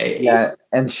Oubre? Yeah,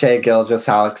 and Shea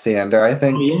Gilgeous-Alexander, I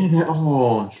think.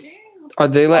 Oh, damn. Are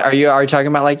they like? Are you talking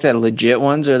about like the legit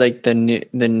ones or like the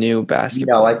new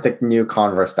basketball? No, like the new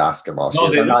Converse basketball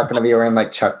shoes. I'm not gonna be wearing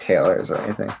like Chuck Taylors or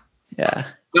anything. Yeah.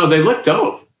 No, they look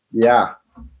dope. Yeah.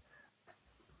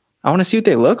 I want to see what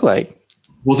they look like.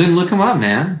 Well, then look them up,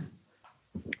 man.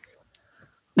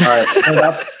 All right,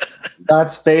 so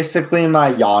that's basically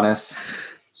my Giannis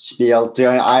spiel.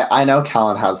 I know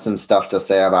Callan has some stuff to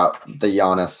say about the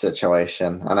Giannis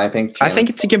situation, and I think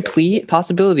it's a complete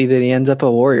possibility that he ends up a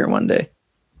Warrior one day.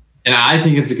 And I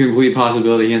think it's a complete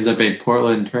possibility he ends up a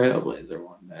Portland Trailblazer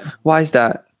one day. Why is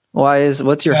that?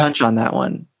 What's your hunch on that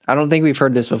one? I don't think we've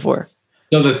heard this before.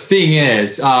 So the thing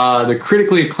is, the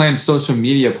critically acclaimed social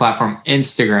media platform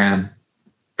Instagram,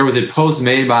 there was a post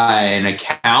made by an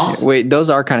account. Wait, those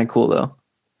are kind of cool though.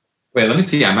 Wait, let me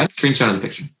see. I might screenshot the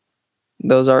picture.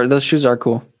 Those shoes are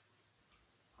cool.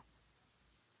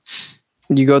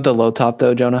 You go with the low top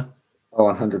though, Jonah? Oh,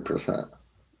 100%.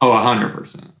 Oh,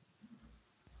 100%.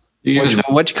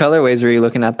 Which colorways were you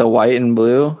looking at? The white and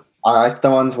blue? I like the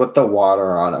ones with the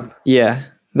water on them. Yeah,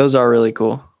 those are really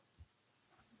cool.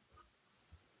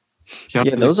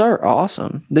 Yeah, those are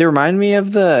awesome. They remind me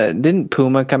of didn't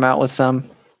Puma come out with some?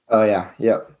 Oh yeah,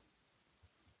 yep.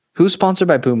 Who's sponsored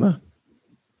by Puma?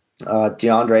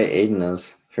 DeAndre Ayton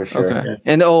is for sure. Okay.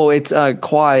 And it's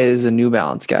Kawhi is a New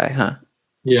Balance guy, huh?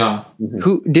 Yeah. Mm-hmm.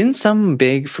 Who didn't some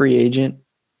big free agent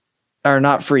or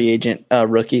not free agent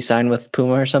rookie sign with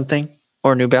Puma or something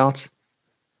or New Balance?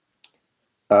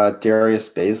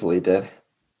 Darius Baisley did.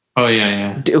 Oh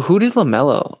yeah. Who did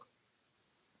LaMelo?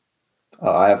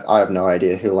 I have no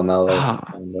idea who LaMelo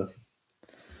is.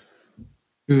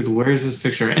 Dude, where's this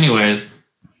picture? Anyways,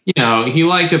 he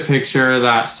liked a picture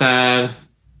that said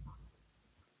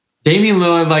Damian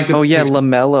Lillard liked a picture.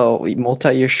 LaMelo,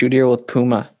 multi-year shoe deal with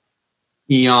Puma.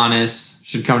 Giannis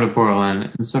should come to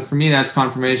Portland. And so for me, that's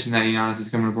confirmation that Giannis is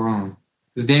coming to Portland.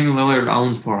 Because Damian Lillard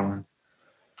owns Portland.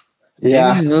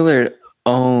 Yeah. Damian Lillard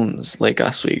owns Lake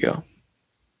Oswego.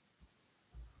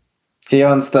 He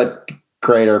owns the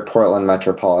greater Portland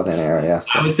metropolitan area.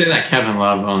 So. I would say that Kevin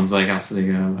Love owns Lake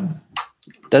Oswego.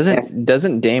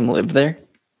 Doesn't Dame live there?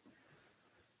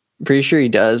 I'm pretty sure he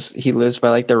does. He lives by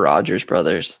like the Rogers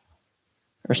brothers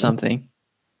or something.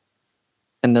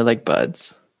 And they're like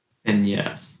buds. And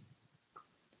yes.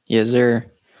 Yes, sir.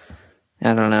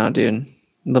 I don't know, dude.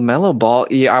 LaMelo Ball.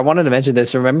 Yeah, I wanted to mention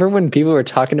this. Remember when people were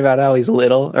talking about how he's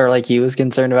little, or like he was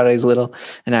concerned about how he's little,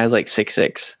 and I was like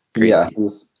 6'6". Crazy. Yeah,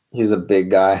 he's a big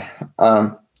guy.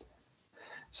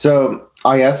 So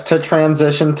I guess to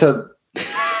transition to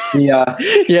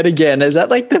the Yet again, is that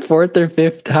like the 4th or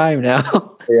 5th time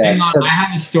now? yeah. Hang on, I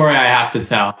have a story I have to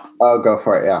tell. Oh, go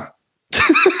for it. Yeah.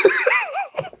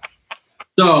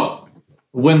 So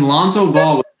when Lonzo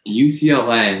Ball was at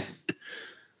UCLA,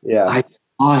 Yeah. I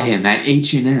saw him at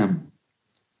H&M,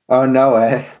 Oh, no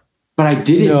way. but I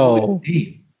didn't know No. his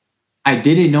name. I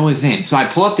didn't know his name. So I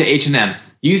pull up to H&M.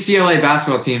 UCLA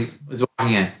basketball team was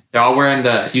walking in. They're all wearing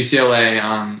the UCLA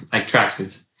like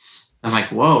tracksuits. I'm like,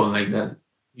 whoa, like the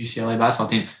UCLA basketball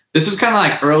team. This was kind of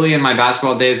like early in my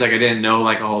basketball days. Like I didn't know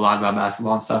like a whole lot about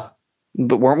basketball and stuff.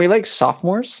 But weren't we like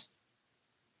sophomores?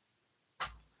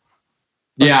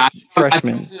 Yeah,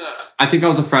 Freshmen. I think I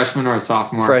was a freshman or a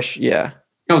sophomore. Yeah.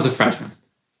 I was a freshman.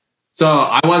 So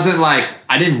I wasn't like,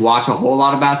 I didn't watch a whole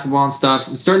lot of basketball and stuff.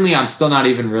 And certainly I'm still not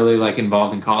even really like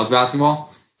involved in college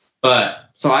basketball. But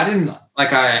so I didn't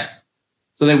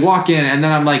so they walk in and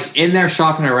then I'm like in there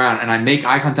shopping around and I make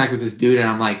eye contact with this dude and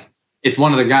I'm like, it's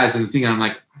one of the guys in the thing. And I'm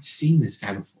like, I've seen this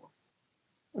guy before.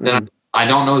 Then I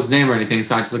don't know his name or anything.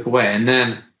 So I just look away. And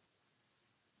then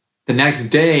the next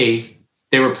day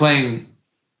they were playing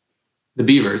the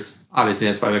Beavers. Obviously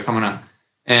that's why they're coming up.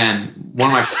 And one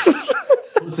of my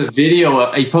posts a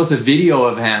video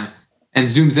of him and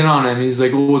zooms in on him. And he's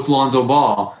like, oh, it's Lonzo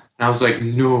Ball. And I was like,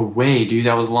 no way, dude,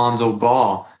 that was Lonzo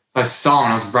Ball. So I saw him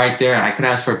and I was right there and I could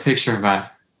ask for a picture of him.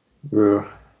 Ooh.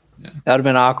 That would have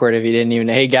been awkward if you didn't even,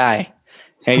 hey guy,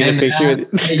 can I get a picture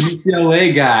with Hey,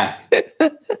 UCLA guy.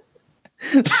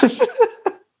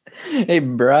 Hey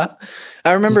bruh.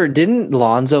 I remember, didn't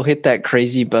Lonzo hit that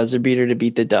crazy buzzer beater to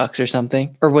beat the Ducks or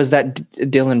something? Or was that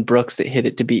Dylan Brooks that hit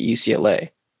it to beat UCLA?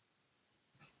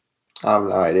 I have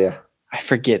no idea. I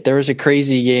forget. There was a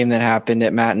crazy game that happened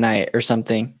at Matt Night or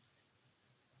something.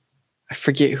 I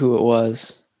forget who it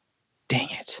was. Dang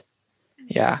it.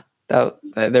 Yeah.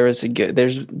 There was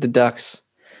there's the Ducks.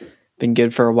 Been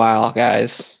good for a while,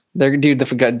 guys.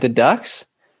 The Ducks?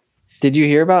 Did you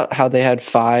hear about how they had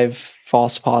 5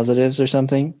 false positives or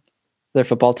something? Their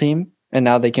football team, and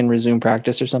now they can resume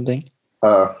practice or something.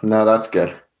 Oh, no, that's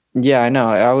good. Yeah, I know.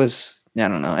 I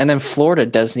don't know. And then Florida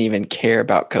doesn't even care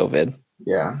about COVID.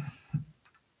 Yeah.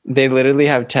 They literally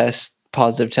have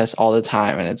positive tests all the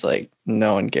time, and it's like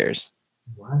no one cares.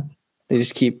 What? They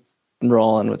just keep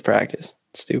rolling with practice.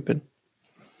 Stupid.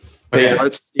 But Okay. yeah,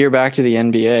 let's steer back to the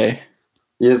NBA.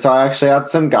 Yeah, so I actually had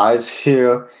some guys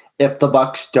who, if the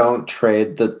Bucks don't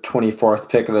trade the 24th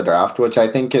pick of the draft, which I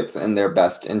think it's in their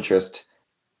best interest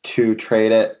to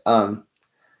trade it,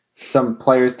 some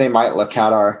players they might look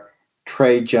at are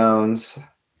Trey Jones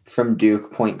from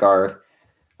Duke, point guard,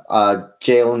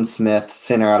 Jalen Smith,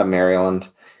 center out of Maryland,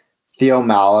 Theo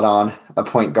Maledon, a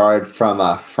point guard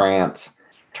from France,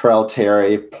 Terrell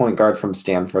Terry, point guard from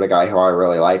Stanford, a guy who I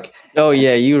really like. Oh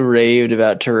yeah, you raved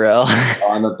about Terrell.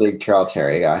 I'm a big Terrell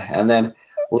Terry guy. And then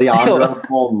Leandro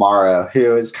Bolmaro,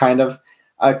 who is kind of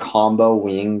a combo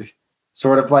wing,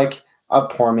 sort of like a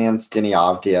poor man's Deni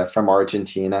Avdija from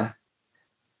Argentina.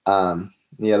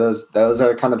 Yeah, those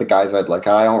are kind of the guys I'd look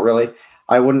at.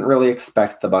 I wouldn't really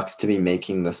expect the Bucks to be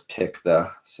making this pick though.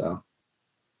 So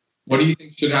What do you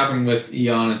think should happen with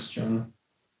Giannis, Jonah?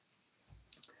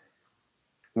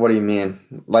 what do you mean?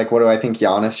 Like, what do I think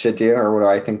Giannis should do, or what do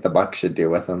I think the Bucks should do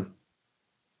with him?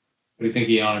 What do you think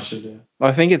Giannis should do? Well,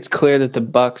 I think it's clear that the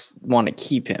Bucks want to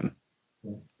keep him.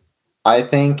 I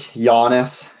think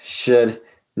Giannis should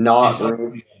not.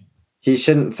 He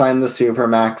shouldn't sign the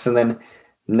Supermax, and then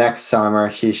next summer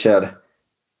he should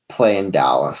play in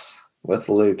Dallas with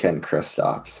Luka and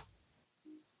Kristaps.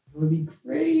 That would be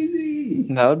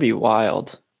crazy. That would be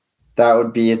wild. That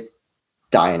would be a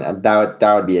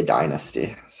that would be a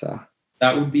dynasty. So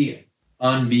That would be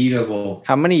unbeatable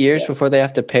How many years before they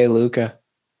have to pay Luka?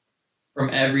 from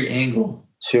every angle.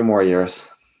 2 more years.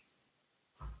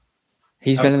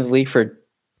 He's been in the league for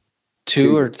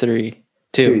 2 or 3. 2.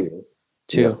 2 years.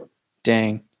 2. Yeah.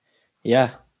 Dang. Yeah.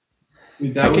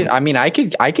 Dude,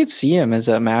 I could see him as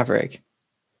a Maverick.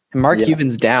 And Mark Yeah.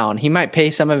 Cuban's down. He might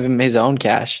pay some of him his own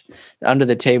cash under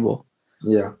the table.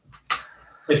 Yeah.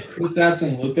 if Kristaps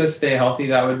and Luka stay healthy,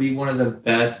 that would be one of the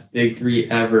best big 3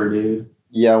 ever, dude.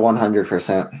 Yeah,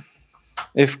 100%.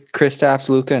 If Kristaps,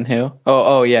 Luka, and who?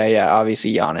 Oh yeah.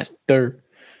 Obviously Giannis.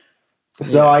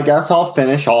 So I guess I'll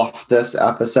finish off this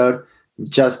episode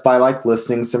just by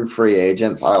listing some free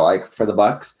agents I like for the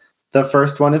Bucks. The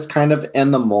first one is kind of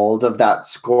in the mold of that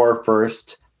score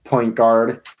first point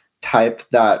guard type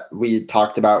that we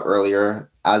talked about earlier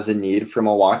as a need for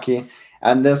Milwaukee.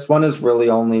 And this one is really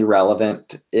only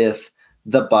relevant if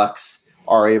the Bucks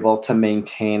are able to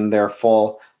maintain their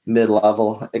full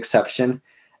mid-level exception.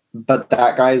 But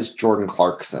that guy is Jordan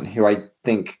Clarkson, who I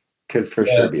think could for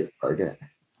sure be a target.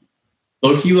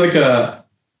 Loki like a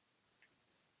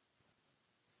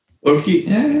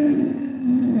Loki.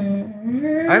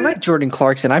 I like Jordan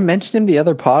Clarkson. I mentioned him the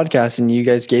other podcast, and you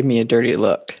guys gave me a dirty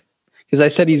look because I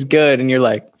said he's good, and you're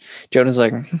like, Jonah's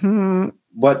like,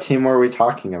 What team were we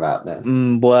talking about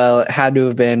then? well, it had to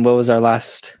have been. What was our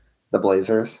last? The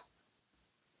Blazers.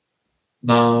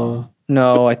 No.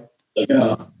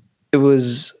 It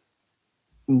was.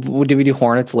 Did we do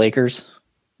Hornets, Lakers?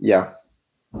 Yeah.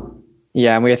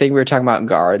 Yeah, I think we were talking about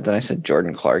guards, and I said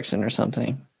Jordan Clarkson or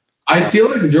something. I feel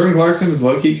like Jordan Clarkson is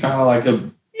low-key kind of like a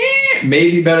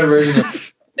maybe better version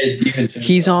of DiVincenzo.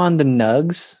 He's on the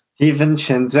Nugs.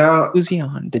 DiVincenzo. Who's he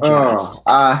on? The Jazz.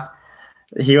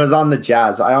 He was on the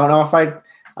Jazz. I don't know if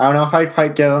I'd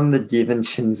quite give him the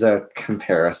DiVincenzo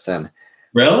comparison.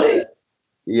 Really?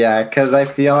 Yeah, because I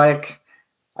feel like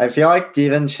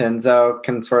DiVincenzo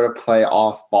can sort of play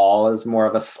off ball as more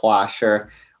of a slasher.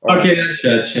 Okay, that's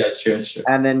true.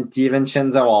 And then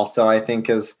DiVincenzo also, I think,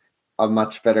 is a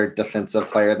much better defensive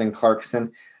player than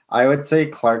Clarkson. I would say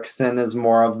Clarkson is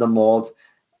more of the mold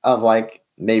of like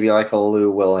maybe like a Lou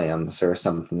Williams or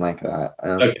something like that.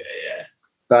 Okay, yeah.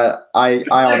 But I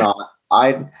don't know.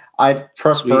 I'd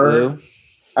prefer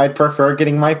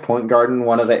getting my point guard in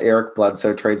one of the Eric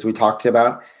Bledsoe trades we talked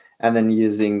about, and then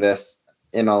using this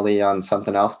MLE on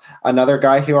something else. Another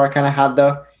guy who I kind of had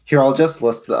though. Here, I'll just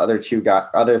list the other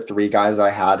three guys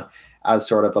I had as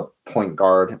sort of a point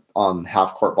guard,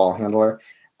 half court ball handler.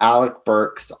 Alec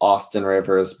Burks, Austin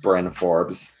Rivers, Bryn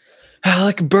Forbes.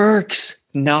 Alec Burks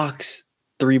knocks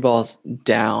 3 balls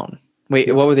down.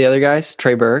 Wait, what were the other guys?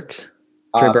 Trey Burks?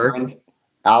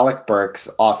 Alec Burks,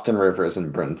 Austin Rivers,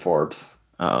 and Bryn Forbes.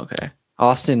 Oh, okay.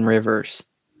 Austin Rivers.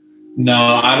 No,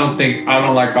 I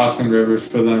don't like Austin Rivers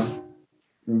for them.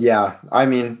 Yeah, I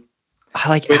mean, I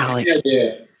like Alec.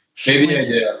 Maybe I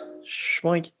do.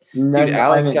 Schmoink. Dude,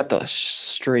 Alec's got the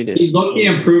straightest. He's looking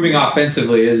improving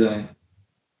offensively, isn't he?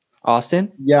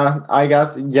 Austin? Yeah, I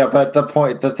guess. Yeah, but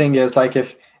the thing is, like,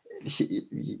 if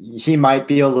he might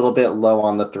be a little bit low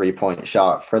on the 3-point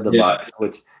shot for the Bucks,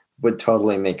 which would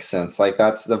totally make sense. Like,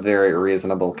 that's a very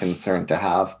reasonable concern to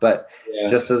have. But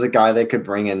just as a guy they could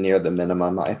bring in near the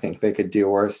minimum, I think they could do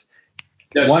worse.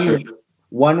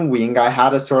 One wing I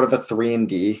had as sort of a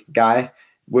 3-and-D guy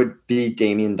would be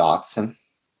Damian Dotson.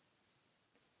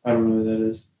 I don't know who that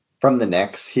is. From the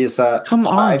Knicks. He's Come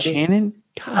on, Shannon.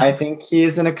 God. I think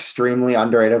he's an extremely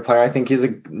underrated player. I think he's a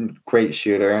great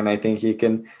shooter, and I think he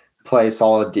can play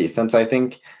solid defense. I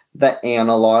think the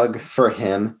analog for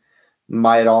him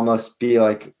might almost be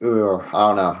like, I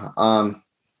don't know.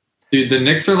 Dude, the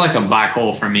Knicks are like a black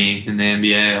hole for me in the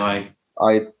NBA.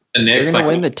 Like, the Knicks they're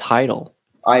gonna win the title.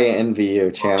 I envy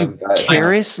you, Shannon.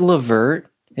 Karis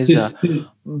LeVert is a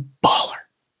baller.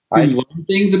 To learn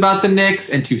things about the Knicks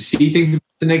and to see things about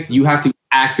the Knicks, you have to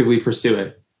actively pursue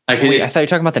it. Like, wait, I thought you were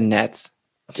talking about the Nets.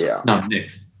 Yeah. No,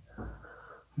 Knicks.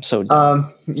 I'm so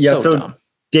dumb. So dumb.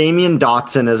 Damian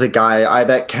Dotson is a guy. I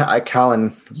bet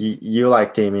Kellen, you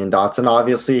like Damian Dotson.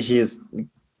 Obviously, he's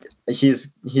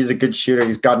a good shooter.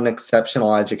 He's got an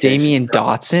exceptional education. Damian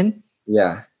Dotson?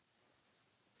 Yeah.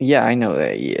 Yeah, I know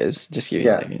that he is. Just give me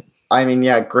a second. I mean,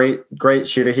 great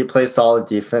shooter. He plays solid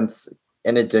defense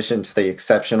in addition to the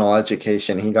exceptional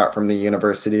education he got from the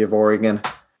University of Oregon.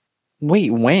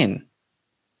 Wait, when?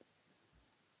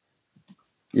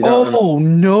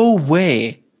 No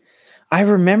way. I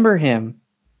remember him.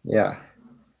 Yeah.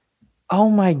 Oh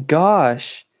my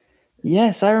gosh.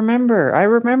 Yes, I remember.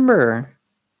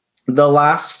 The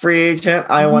last free agent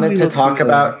I wanted to talk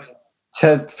about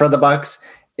for the Bucks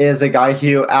is a guy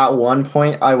who at one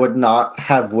point I would not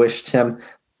have wished him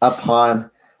upon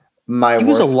my worst. He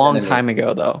was a long enemy. time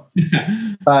ago though.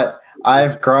 But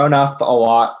I've grown up a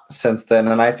lot since then,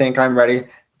 and I think I'm ready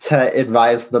to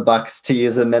advise the Bucks to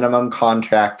use a minimum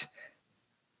contract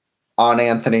on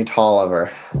Anthony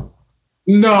Tolliver.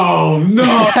 No.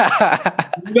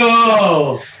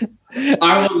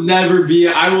 I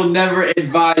will never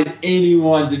advise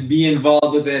anyone to be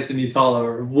involved with Anthony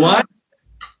Tolliver. What?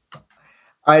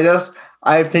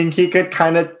 I think he could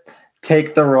kind of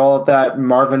take the role that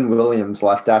Marvin Williams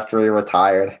left after he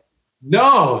retired.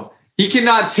 No, he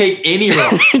cannot take any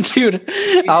role. Dude,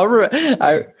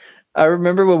 I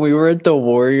remember when we were at the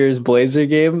Warriors Blazer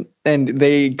game and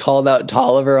they called out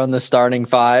Tolliver on the starting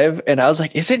five. And I was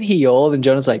like, isn't he old? And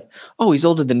Jonah's like, oh, he's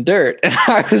older than dirt. And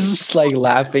I was just like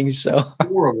laughing so.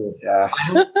 Horrible. Yeah.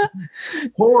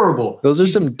 Horrible. Those are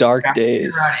some dark Bouncing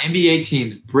days. around NBA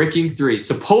teams bricking threes.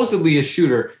 Supposedly a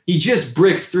shooter. He just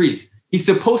bricks threes. He's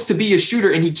supposed to be a shooter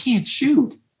and he can't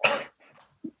shoot.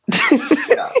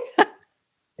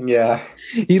 Yeah.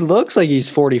 He looks like he's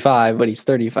 45, but he's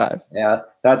 35. Yeah,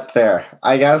 that's fair.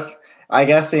 I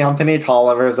guess Anthony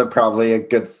Tolliver is probably a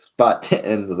good spot to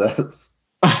end this.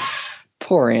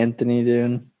 Poor Anthony,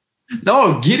 dude.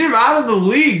 No, get him out of the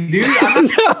league, dude. I'm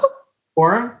not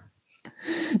for him.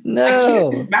 I No.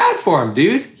 can't be mad for him,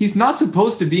 dude. He's not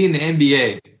supposed to be in the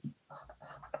NBA.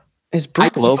 Is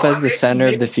Brook Lopez the center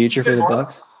of the future for the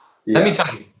Bucks? Yeah. Let me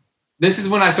tell you, this is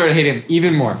when I started hating him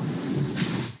even more.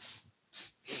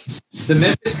 The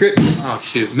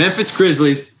Memphis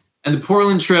Grizzlies and the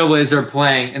Portland Trailblazers are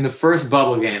playing in the first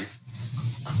bubble game.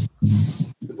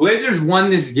 The Blazers won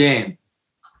this game.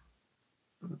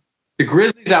 The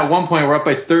Grizzlies at one point were up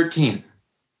by 13.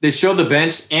 They show the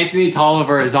bench. Anthony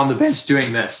Tolliver is on the bench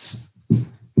doing this.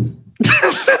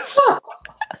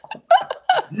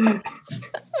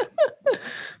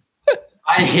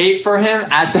 I hate for him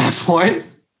at that point.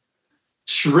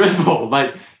 Shrivel.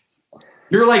 Like,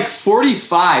 you're like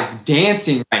 45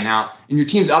 dancing right now, and your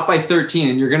team's up by 13,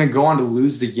 and you're going to go on to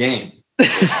lose the game.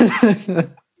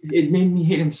 It made me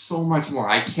hate him so much more.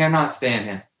 I cannot stand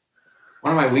him.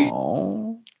 One of my least.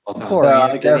 Oh, all time. poor I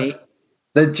Anthony. guess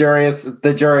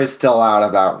the jury's still out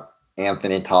about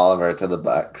Anthony Tolliver to the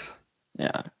Bucks.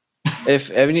 Yeah.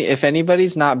 If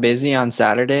anybody's not busy on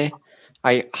Saturday,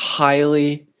 I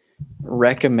highly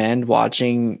recommend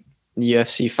watching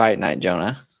UFC Fight Night,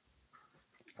 Jonah.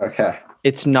 Okay.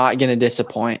 It's not going to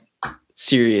disappoint.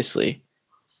 Seriously.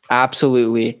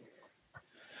 Absolutely.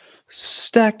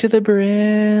 Stacked to the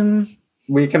brim.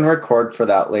 We can record for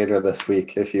that later this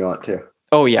week if you want to.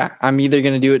 Oh yeah, I'm either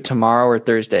going to do it tomorrow or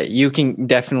Thursday. You can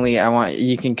definitely,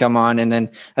 you can come on, and then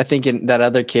I think that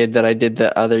other kid that I did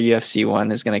the other UFC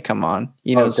one is going to come on.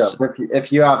 You know,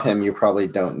 if you have him, you probably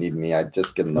don't need me. I'd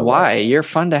just give him the why? one. You're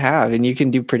fun to have, and you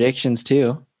can do predictions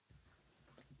too.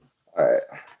 All right.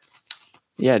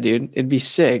 Yeah, dude, it'd be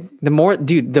sick. The more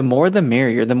the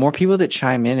merrier. The more people that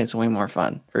chime in, it's way more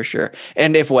fun for sure.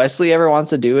 And if Wesley ever wants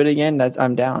to do it again,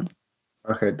 I'm down.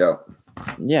 Okay, dope.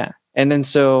 Yeah, and then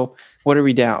so what are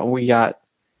we down? We had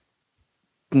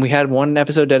one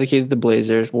episode dedicated to the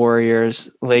Blazers, Warriors,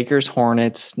 Lakers,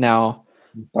 Hornets, now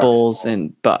Bucks. Bulls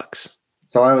and Bucks.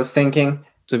 So I was thinking,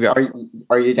 So we got,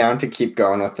 are you down to keep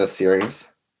going with this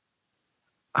series?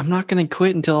 I'm not going to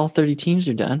quit until all 30 teams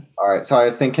are done. All right. So I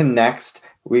was thinking next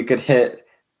we could hit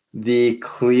the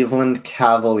Cleveland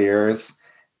Cavaliers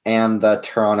and the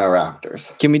Toronto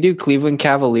Raptors. Can we do Cleveland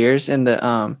Cavaliers and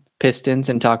the Pistons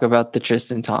and talk about the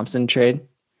Tristan Thompson trade?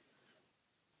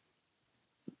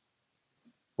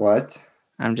 What?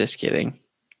 I'm just kidding.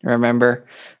 Remember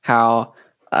how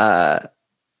I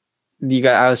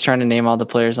was trying to name all the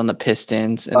players on the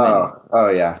Pistons, and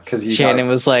yeah, because Shannon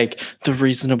was like the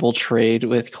reasonable trade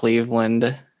with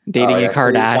Cleveland dating a yeah,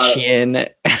 Kardashian,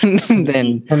 and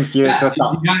then confused with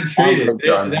You got traded.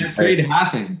 That trade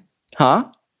happened. huh?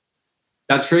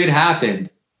 That trade happened.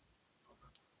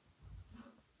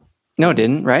 No, it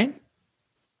didn't. Right?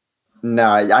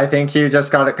 No, I think you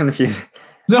just got it confused.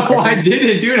 No, I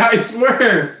didn't, dude. I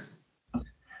swear.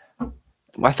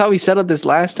 I thought we settled this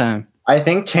last time. I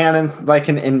think Shannon's like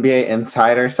an NBA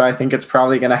insider, so I think it's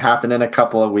probably going to happen in a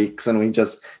couple of weeks, and we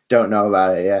just don't know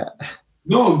about it yet.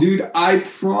 No, dude, I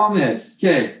promise.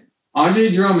 Okay,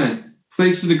 Andre Drummond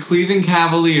plays for the Cleveland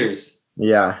Cavaliers.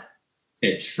 Yeah,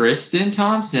 Okay, Tristan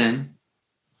Thompson.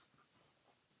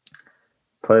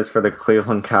 plays for the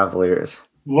Cleveland Cavaliers.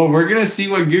 Well, we're gonna see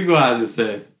what Google has to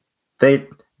say.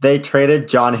 They traded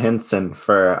John Henson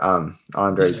for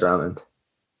Andre Drummond.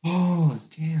 Oh,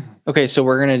 damn. Okay, so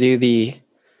we're gonna do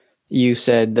you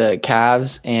said the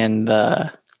Cavs and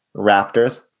the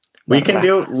Raptors. We can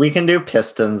do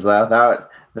Pistons though.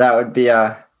 That would be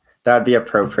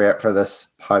appropriate for this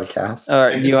podcast.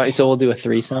 So we'll do a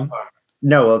threesome.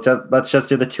 No, let's just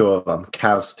do the two of them.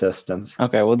 Cavs, Pistons.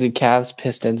 Okay, we'll do Cavs,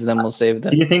 Pistons, and then we'll save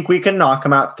Do them. you think we can knock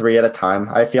them out 3 at a time?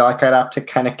 I feel like I'd have to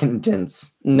kind of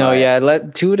condense. No, yeah,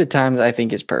 let 2 at a time. I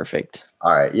think is perfect.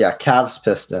 All right, yeah, Cavs,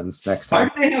 Pistons next Why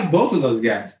time do they have both of those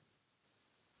guys?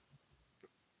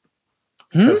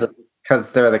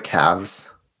 because they're the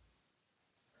Cavs.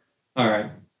 All right.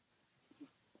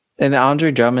 And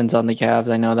Andre Drummond's on the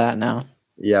Cavs. I know that now.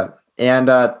 Yeah, and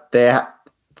they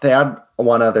had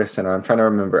one other center. I'm trying to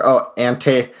remember. Oh,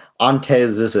 Ante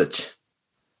Zizic.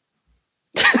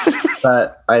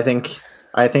 but I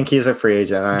think he's a free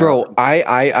agent. Bro,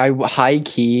 I high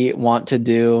key want to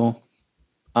do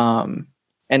an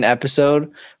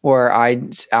episode where I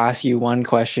ask you one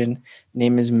question,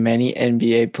 name as many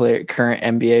current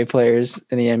NBA players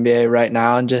in the NBA right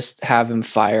now, and just have him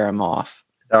fire them off.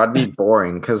 That'd be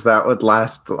boring because that would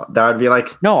last. That would be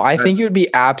like No, I think it would be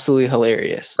absolutely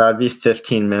hilarious. that would be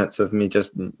 15 minutes of me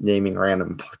just naming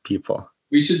random people.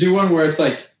 We should do one where it's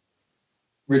like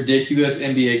ridiculous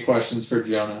NBA questions for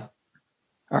Jonah.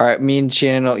 All right, me and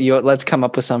Shannon, let's come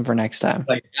up with some for next time.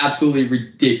 Like absolutely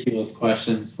ridiculous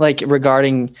questions. Like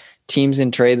regarding teams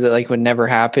and trades that like would never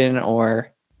happen,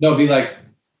 or No, be like,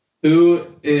 who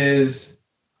is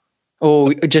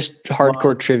just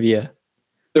hardcore trivia.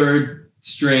 third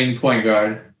string point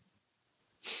guard?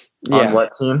 On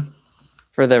what team?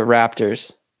 For the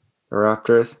Raptors. The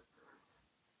Raptors.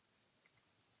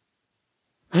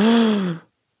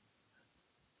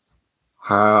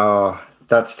 Oh,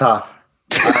 that's tough.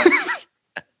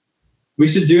 We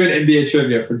should do an NBA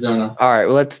trivia for Jonah. All right,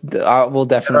 well, we'll Do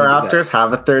the definitely. Raptors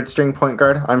have a third string point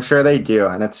guard? I'm sure they do,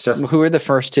 and it's just Who are the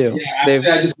first two? Yeah, actually,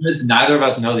 I just missed. Neither of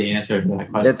us know the answer to that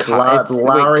question. it's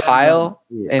Wait, Kyle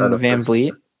are and the Van first.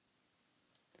 Vliet.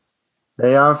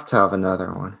 They have to have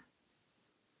another one.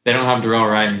 They don't have Darrell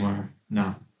Wright anymore.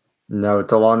 No. No,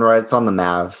 DeLon Wright's on the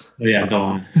Mavs. Oh yeah, go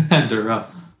on. Darrell.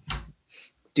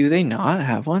 Do they not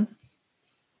have one?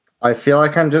 I feel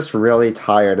like I'm just really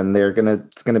tired, and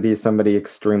it's gonna be somebody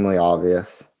extremely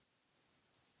obvious.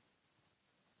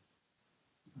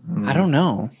 I don't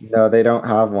know. No, they don't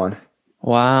have one.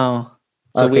 Wow.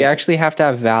 So we Okay. actually have to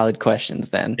have valid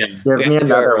questions then. Yeah. Give We me have to do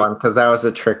another it. one because that was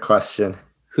a trick question.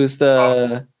 Who's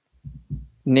the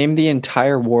name the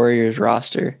entire Warriors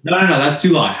roster? No, that's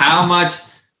too long. How much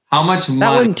That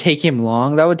money? wouldn't take him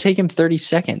long. That would take him 30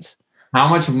 seconds. How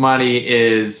much money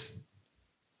is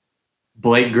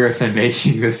Blake Griffin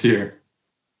making this year?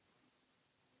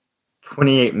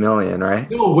 28 million, right?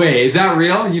 No way. Is that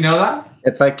real? You know that?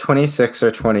 It's like 26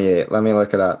 or 28. Let me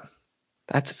look it up.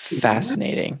 That's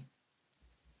fascinating.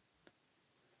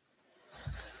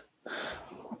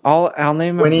 I'll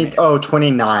name him.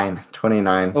 29.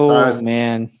 29. Oh So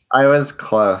man. I was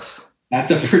close.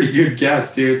 That's a pretty good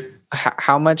guess, dude.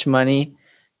 How much money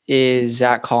is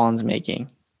Zach Collins making?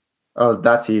 Oh,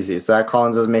 that's easy. Zach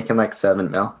Collins is making like 7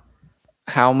 mil.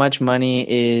 How much money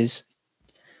is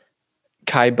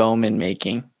Kai Bowman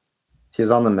making?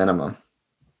 He's on the minimum.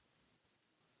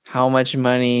 How much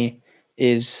money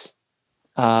is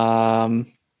Karis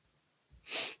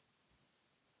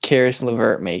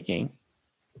LeVert making?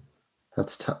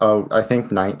 That's I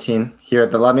think 19. Here,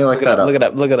 let me look that up.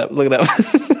 Look it up.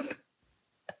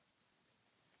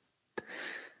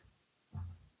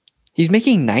 He's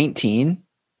making 19?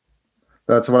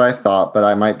 That's what I thought, but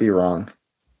I might be wrong.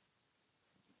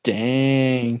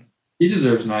 Dang. He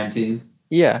deserves 19.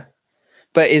 Yeah.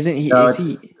 But isn't he? No, Is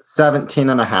it's he? 17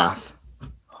 and a half.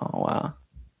 Oh wow.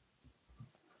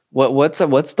 What's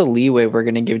the leeway we're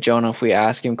gonna give Jonah if we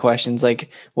ask him questions like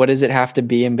what does it have to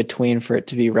be in between for it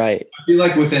to be right? I feel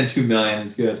like within 2 million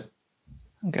is good.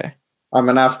 Okay. I'm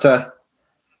gonna have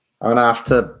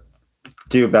to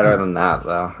do better than that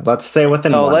though. Let's say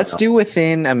within Oh, 1 let's mil. do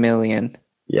within $1 million.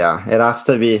 Yeah, it has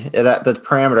to be the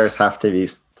parameters have to be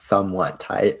somewhat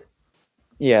tight.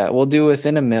 Yeah, we'll do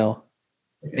within $1 million.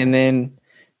 And then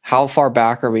how far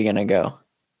back are we gonna go?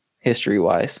 History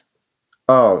wise.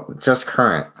 Oh, just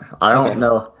current. I don't Okay.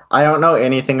 know. I don't know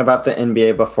anything about the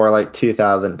NBA before like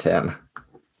 2010.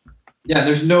 Yeah,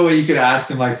 there's no way you could ask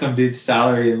him like some dude's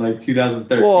salary in like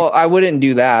 2013. Well, I wouldn't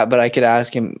do that, but I could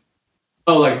ask him.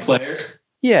 Oh, like players?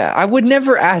 Yeah, I would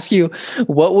never ask you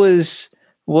what was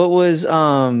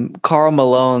Karl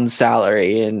Malone's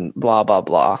salary and blah blah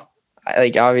blah.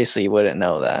 Like obviously you wouldn't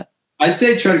know that. I'd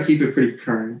say try to keep it pretty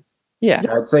current. Yeah.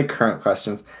 Yeah, I'd say current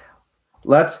questions.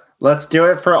 Let's do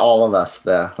it for all of us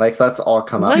though. Like let's all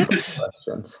come up with Let's-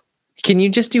 questions. Can you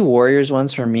just do Warriors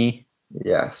ones for me?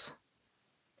 Yes.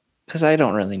 Because I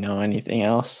don't really know anything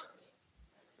else.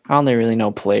 I only really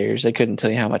know players. I couldn't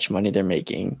tell you how much money they're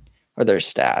making or their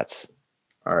stats.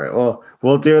 All right. Well,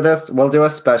 we'll do this. We'll do a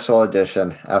special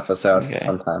edition episode Okay.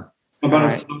 sometime. How about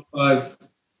Alright. a top 5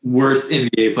 worst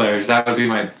NBA players? That would be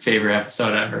my favorite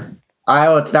episode ever. I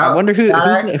wonder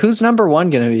who's number one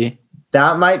gonna be.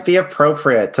 That might be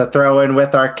appropriate to throw in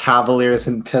with our Cavaliers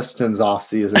and Pistons off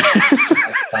season.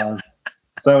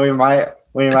 So we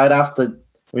might have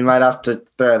to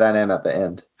throw that in at the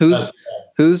end.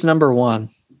 Who's number one?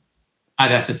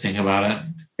 I'd have to think about it.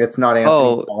 It's not Anthony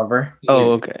Oh. Oliver.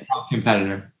 Oh, okay. Top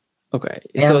competitor. Okay.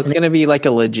 So it's Anthony- gonna be like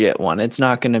a legit one. It's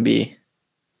not gonna be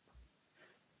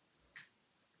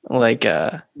Like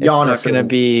it's Giannis not going to isn't-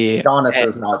 be Giannis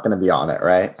is not going to be on it,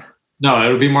 right? No,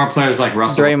 it'll be more players like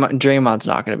Russell, Draymond's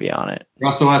not going to be on it.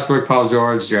 Russell Westbrook, Paul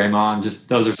George, Draymond. Just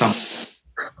those are some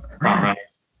front runners.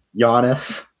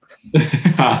 Giannis.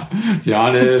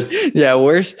 Giannis. Yeah,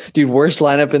 worst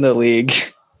lineup in the league.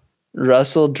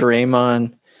 Russell,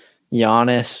 Draymond,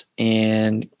 Giannis,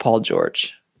 and Paul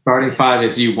George. Starting five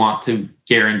if you want to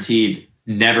guaranteed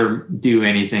never do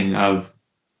anything of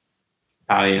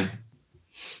value.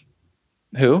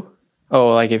 Who?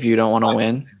 Oh, like if you don't want to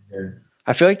win.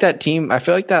 I feel like that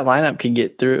lineup could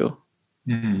get through.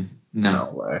 No.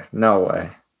 No way.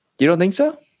 You don't think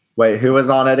so? Wait, who was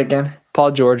on it again?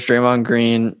 Paul George, Draymond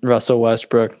Green, Russell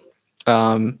Westbrook,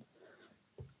 Giannis,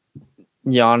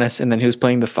 and then who's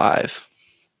playing the five?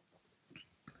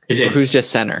 Or who's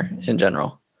just center in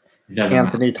general?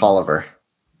 Anthony Tolliver.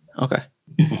 Okay.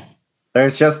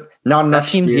 There's just not enough.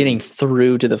 That team's getting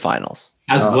through to the finals.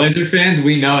 As Blazer fans,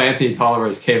 we know Anthony Tolliver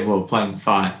is capable of playing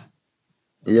five.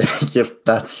 Yeah,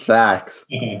 that's facts.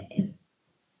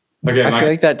 Okay, I feel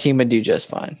like that team would do just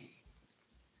fine.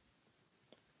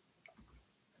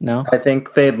 No? I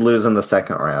think they'd lose in the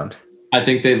second round. I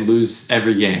think they'd lose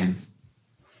every game.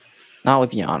 Not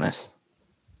with Giannis.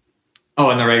 Oh,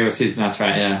 in the regular season, that's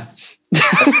right, yeah.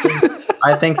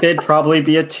 I think they'd probably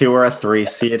be a 2 or a 3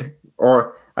 seed.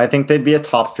 Or I think they'd be a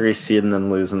top 3 seed and then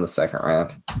lose in the second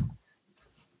round.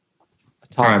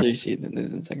 Top 3 seed and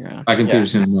lose in the second round. I can Yeah, do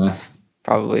some.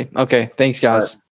 probably. Okay, thanks guys.